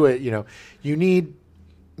can do it. You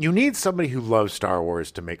need somebody who loves Star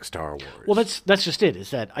Wars to make Star Wars. Well, that's just it.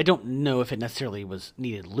 Is that I don't know if it necessarily was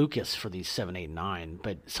needed Lucas for these 7, 8, 9,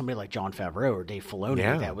 but somebody like Jon Favreau or Dave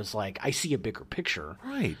Filoni that was like, I see a bigger picture.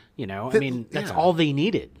 Right. That's all they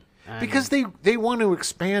needed. Because they want to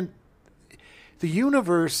expand. The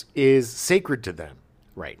universe is sacred to them.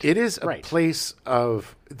 Right. It is a place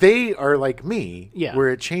of, they are like me, where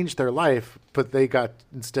it changed their life, but they got,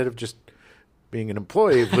 instead of just being an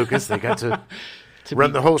employee of Lucas, they got to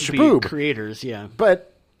run the whole shaboob. Creators, yeah.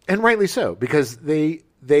 But, and rightly so, because they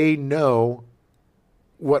know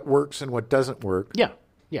what works and what doesn't work. Yeah,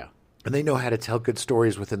 yeah. And they know how to tell good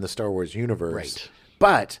stories within the Star Wars universe. Right.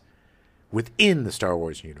 But within the Star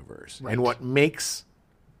Wars universe. Right. And what makes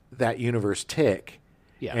that universe tick.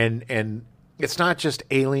 Yeah. And it's not just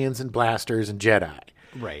aliens and blasters and Jedi.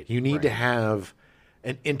 Right. You need to have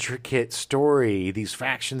an intricate story. These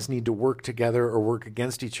factions need to work together or work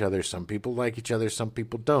against each other. Some people like each other, some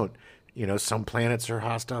people don't. You know, some planets are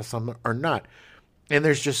hostile, some are not. And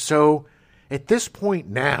there's just so, at this point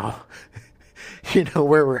now, you know,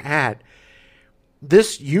 where we're at,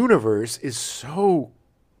 this universe is so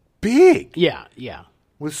big. Yeah, yeah.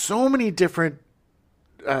 With so many different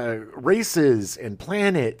races and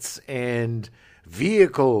planets and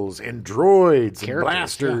vehicles and droids and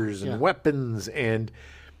blasters and weapons and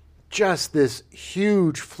just this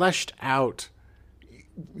huge fleshed out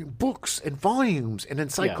books and volumes and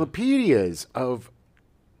encyclopedias of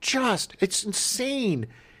just, it's insane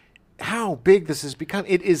how big this has become.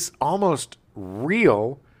 It is almost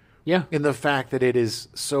real in the fact that it is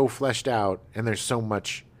so fleshed out and there's so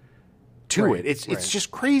much to it. It's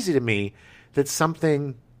just crazy to me that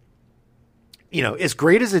something, you know, as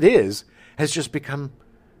great as it is, has just become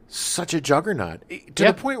such a juggernaut to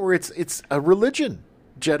the point where it's a religion.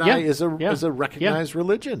 Jedi is a recognized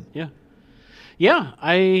religion. Yeah. Yeah,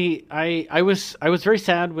 I was very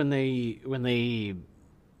sad when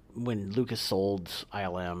Lucas sold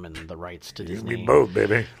ILM and the rights to Disney. Me both,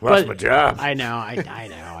 baby. Lost my job. I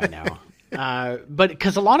know. But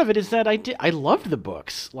because a lot of it is that I loved the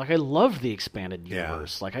books. Like, I loved the expanded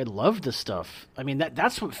universe. Yeah. Like, I loved the stuff. I mean,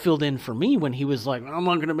 that's what filled in for me when he was like, I'm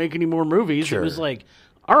not going to make any more movies. Sure. It was like,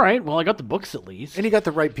 all right, well, I got the books at least. And he got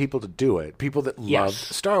the right people to do it. People that love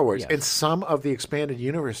Star Wars. Yes. And some of the expanded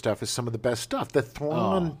universe stuff is some of the best stuff. The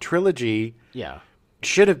Thrawn trilogy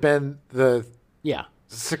should have been the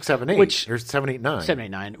 6, 7, 8, or 7, 8, 9. 7, 8,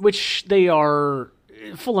 9, which they are...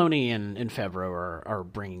 Filoni and Favreau are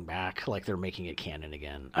bringing back, like they're making it canon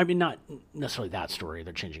again. I mean, not necessarily that story;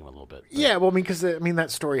 they're changing them a little bit. But. Yeah, well, I mean, because that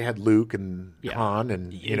story had Luke and Han,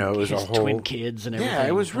 and you know, it was his a whole twin kids and everything. Yeah,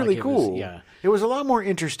 it was really cool. It was a lot more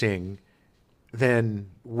interesting than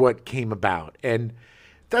what came about, and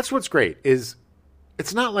that's what's great. Is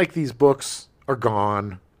it's not like these books are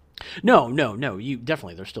gone. No. You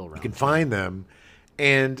definitely they're still around. You can find them,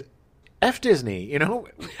 and. F Disney, you know,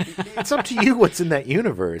 it's up to you what's in that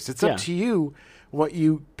universe. It's up to you what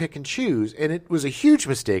you pick and choose. And it was a huge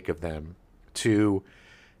mistake of them to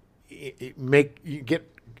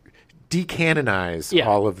decanonize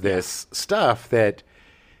all of this stuff that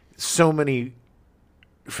so many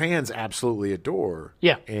fans absolutely adore.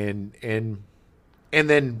 Yeah. And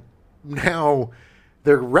then now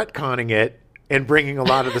they're retconning it and bringing a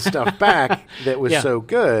lot of the stuff back that was so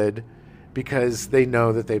good. Because they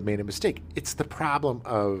know that they've made a mistake. It's the problem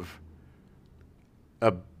of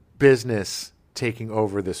a business taking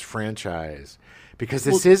over this franchise. Because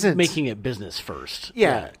this isn't... Making it business first.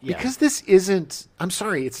 Yeah, because this isn't... I'm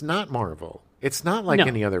sorry, it's not Marvel. It's not like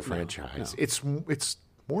any other franchise. No. It's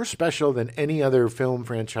more special than any other film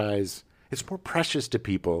franchise. It's more precious to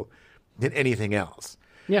people than anything else.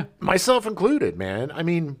 Yeah. Myself included, man. I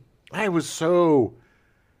mean, I was so...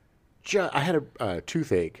 I had a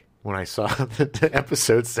toothache when I saw the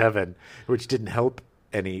episode 7, which didn't help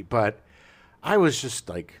any, but I was just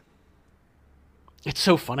like... It's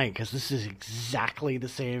so funny, because this is exactly the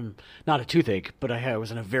same, not a toothache, but I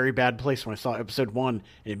was in a very bad place when I saw episode 1,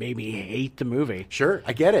 and it made me hate the movie. Sure,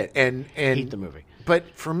 I get it. And hate the movie.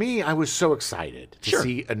 But for me, I was so excited to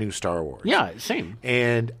see a new Star Wars. Yeah, same.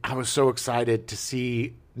 And I was so excited to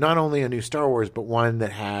see not only a new Star Wars, but one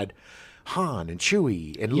that had Han and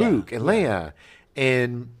Chewie and Luke and Leia,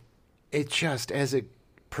 and... It just, as it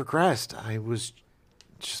progressed, I was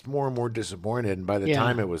just more and more disappointed. And by the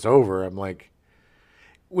time it was over, I'm like,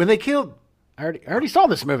 when they killed... I already saw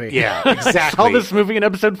this movie. Yeah, exactly. I saw this movie in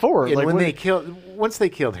episode 4. And like, once they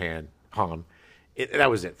killed Han, that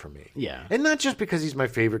was it for me. Yeah. And not just because he's my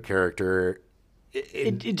favorite character.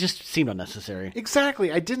 It just seemed unnecessary. Exactly.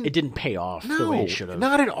 It didn't pay off the way it should have.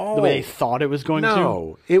 Not at all. The way they thought it was going to.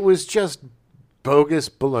 No, it was just... bogus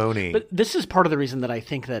baloney. But this is part of the reason that I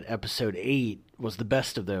think that episode 8 was the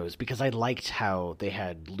best of those, because I liked how they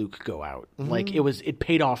had Luke go out. Mm-hmm. Like, it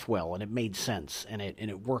paid off well, and it made sense, and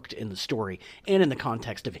it worked in the story and in the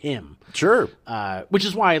context of him. Sure. Which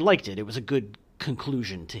is why I liked it. It was a good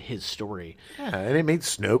conclusion to his story. Yeah, and it made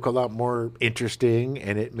Snoke a lot more interesting,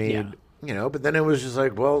 and it made but then it was just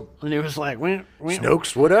like, well, and it was like,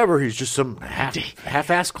 Snoke's whatever. He's just some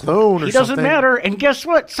half-ass clone or something. He doesn't matter. And guess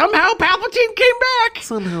what? Somehow Palpatine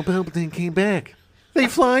came back. They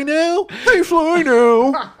fly now.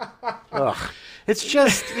 Ugh. It's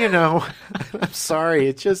just, I'm sorry.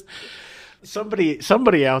 It's just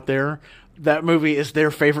somebody out there. That movie is their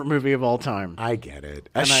favorite movie of all time. I get it.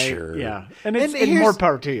 Sure. Yeah. And more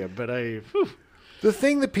power to you. But the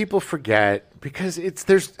thing that people forget, because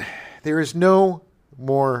there is no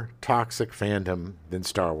more toxic fandom than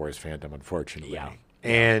Star Wars fandom, unfortunately. Yeah.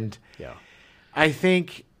 And I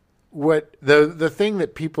think what the thing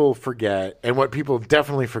that people forget, and what people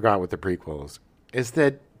definitely forgot with the prequels, is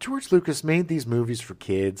that George Lucas made these movies for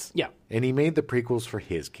kids. Yeah. And he made the prequels for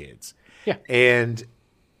his kids. Yeah. And,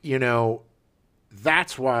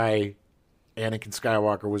 that's why Anakin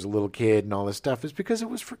Skywalker was a little kid and all this stuff, is because it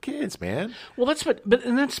was for kids, man. Well, that's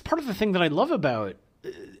part of the thing that I love about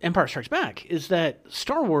Empire Strikes Back is that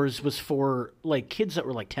Star Wars was for like kids that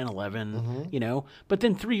were like 10, 11, but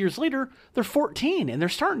then 3 years later, they're 14 and they're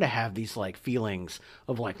starting to have these like feelings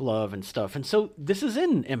of like love and stuff. And so this is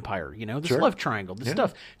in Empire, this love triangle, this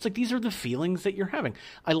stuff. It's like, these are the feelings that you're having.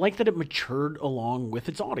 I like that it matured along with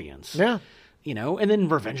its audience. Yeah. And then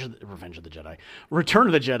Revenge of the Jedi, Return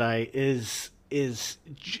of the Jedi is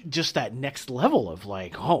just that next level of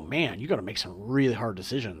like, oh man, you got to make some really hard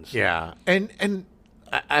decisions. Yeah. And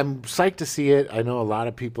I'm psyched to see it. I know a lot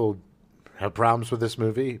of people have problems with this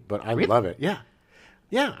movie, but I love it. Yeah.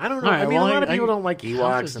 Yeah, I don't know. Right, a lot of people don't like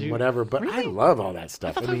Ewoks and whatever, but really? I love all that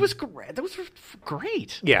stuff. I thought it was great. That was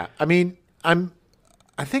great. Yeah, I think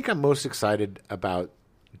I'm most excited about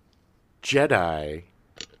Jedi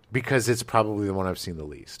because it's probably the one I've seen the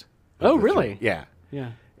least. Oh, really? Yeah.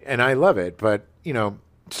 Yeah. And I love it, but,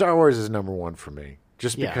 Star Wars is number one for me.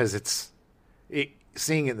 Just because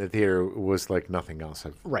seeing it in the theater was like nothing else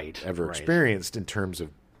I've ever experienced in terms of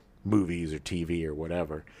movies or TV or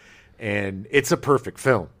whatever. And it's a perfect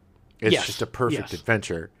film. It's just a perfect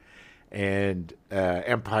adventure. And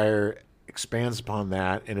Empire expands upon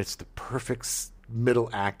that, and it's the perfect middle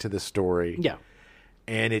act to the story. Yeah.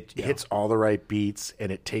 And it hits all the right beats,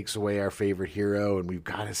 and it takes away our favorite hero, and we've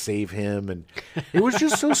got to save him. And it was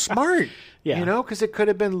just so smart, because it could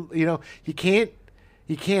have been, you can't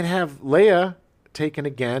have Leia taken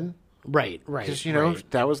again. Right. Because,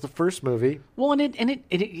 that was the first movie. Well, and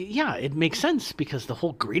it makes sense because the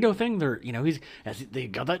whole Greedo thing, they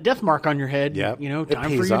got that death mark on your head. Yep.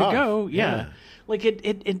 Time for you to go. Yeah. Like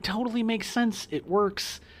it totally makes sense. It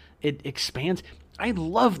works. It expands. I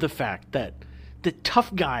love the fact that the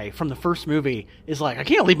tough guy from the first movie is like, I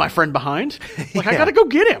can't leave my friend behind. Like, I got to go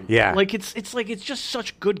get him. Yeah. Like, it's just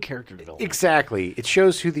such good character development. Exactly. It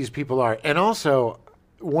shows who these people are. And also,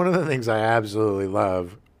 one of the things I absolutely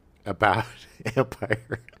love about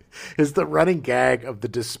Empire is the running gag of the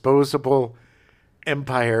disposable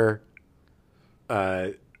Empire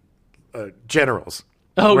generals.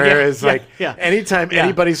 Oh, Whereas, anytime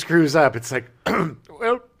anybody screws up, it's like,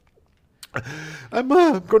 well, I'm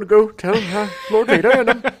going to go tell Lord Vader, and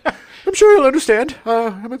I'm sure he'll understand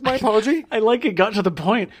with my apology. I like it got to the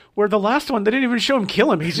point where the last one, they didn't even show him kill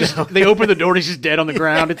him. He's just they open the door and he's just dead on the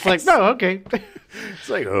ground. It's like, no, okay. It's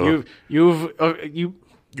like,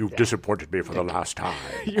 you've disappointed me for the last time.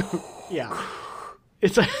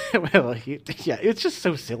 It's it's just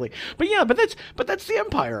so silly. But that's the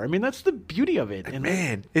Empire. I mean, that's the beauty of it. And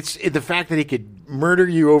man, it's the fact that he could murder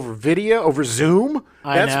you over video, over Zoom.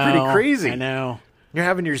 That's pretty crazy. I know. You're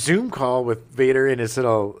having your Zoom call with Vader in his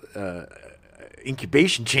little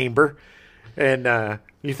incubation chamber, and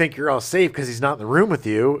you think you're all safe because he's not in the room with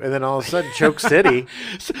you, and then all of a sudden, Choke City.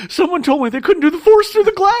 Someone told me they couldn't do the Force through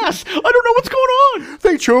the glass. I don't know what's going on.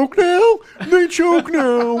 They choke now. They choke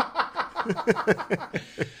now.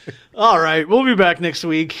 All right, we'll be back next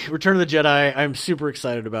week. Return of the Jedi. I'm super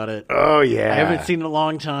excited about it. Oh, yeah. I haven't seen it in a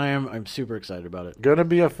long time. I'm super excited about it. Gonna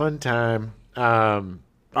be a fun time.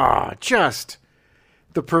 Just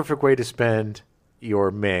the perfect way to spend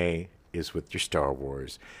your May is with your Star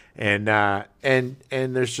Wars. And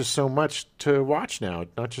there's just so much to watch now.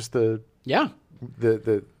 Not just these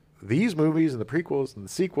movies and the prequels and the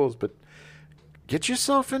sequels, but get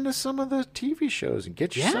yourself into some of the TV shows and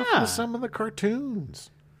get yourself into some of the cartoons.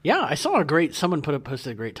 Yeah, I saw someone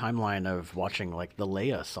posted a great timeline of watching like the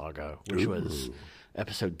Leia saga, which was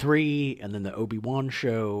episode 3, and then the Obi-Wan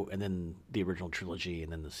show, and then the original trilogy,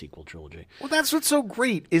 and then the sequel trilogy. Well, that's what's so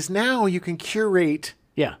great is now you can curate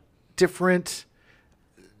different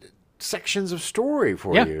sections of story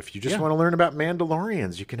for you. If you just want to learn about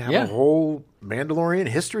Mandalorians, you can have a whole Mandalorian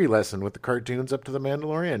history lesson with the cartoons up to the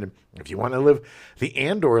Mandalorian. And if you want to live the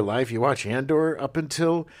Andor life, you watch Andor up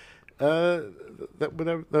until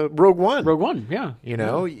the Rogue One. Rogue One, yeah. You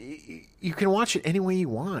know, you can watch it any way you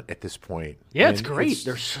want at this point. Yeah, it's great.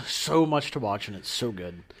 There's so much to watch, and it's so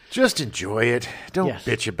good. Just enjoy it. Don't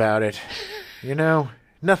bitch about it. You know,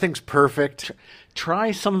 nothing's perfect.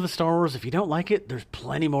 Try some of the Star Wars. If you don't like it, there's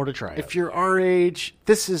plenty more to try. If you're our age,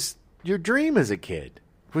 this is your dream as a kid.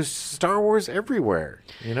 Was Star Wars everywhere,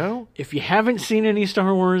 you know? If you haven't seen any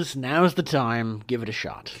Star Wars, now's the time. Give it a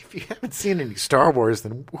shot. If you haven't seen any Star Wars,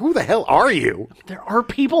 then who the hell are you? There are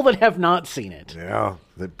people that have not seen it. Yeah,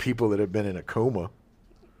 the people that have been in a coma.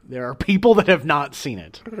 There are people that have not seen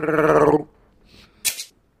it.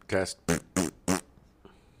 Test.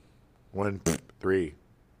 1, 3.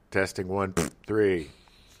 Testing 1, 3.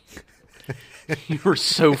 You were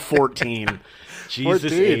so 14. Jesus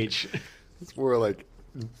 14. Age. It's more like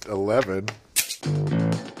 11.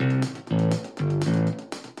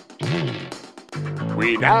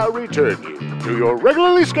 We now return you to your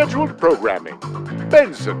regularly scheduled programming.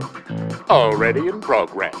 Benson, already in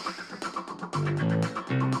progress.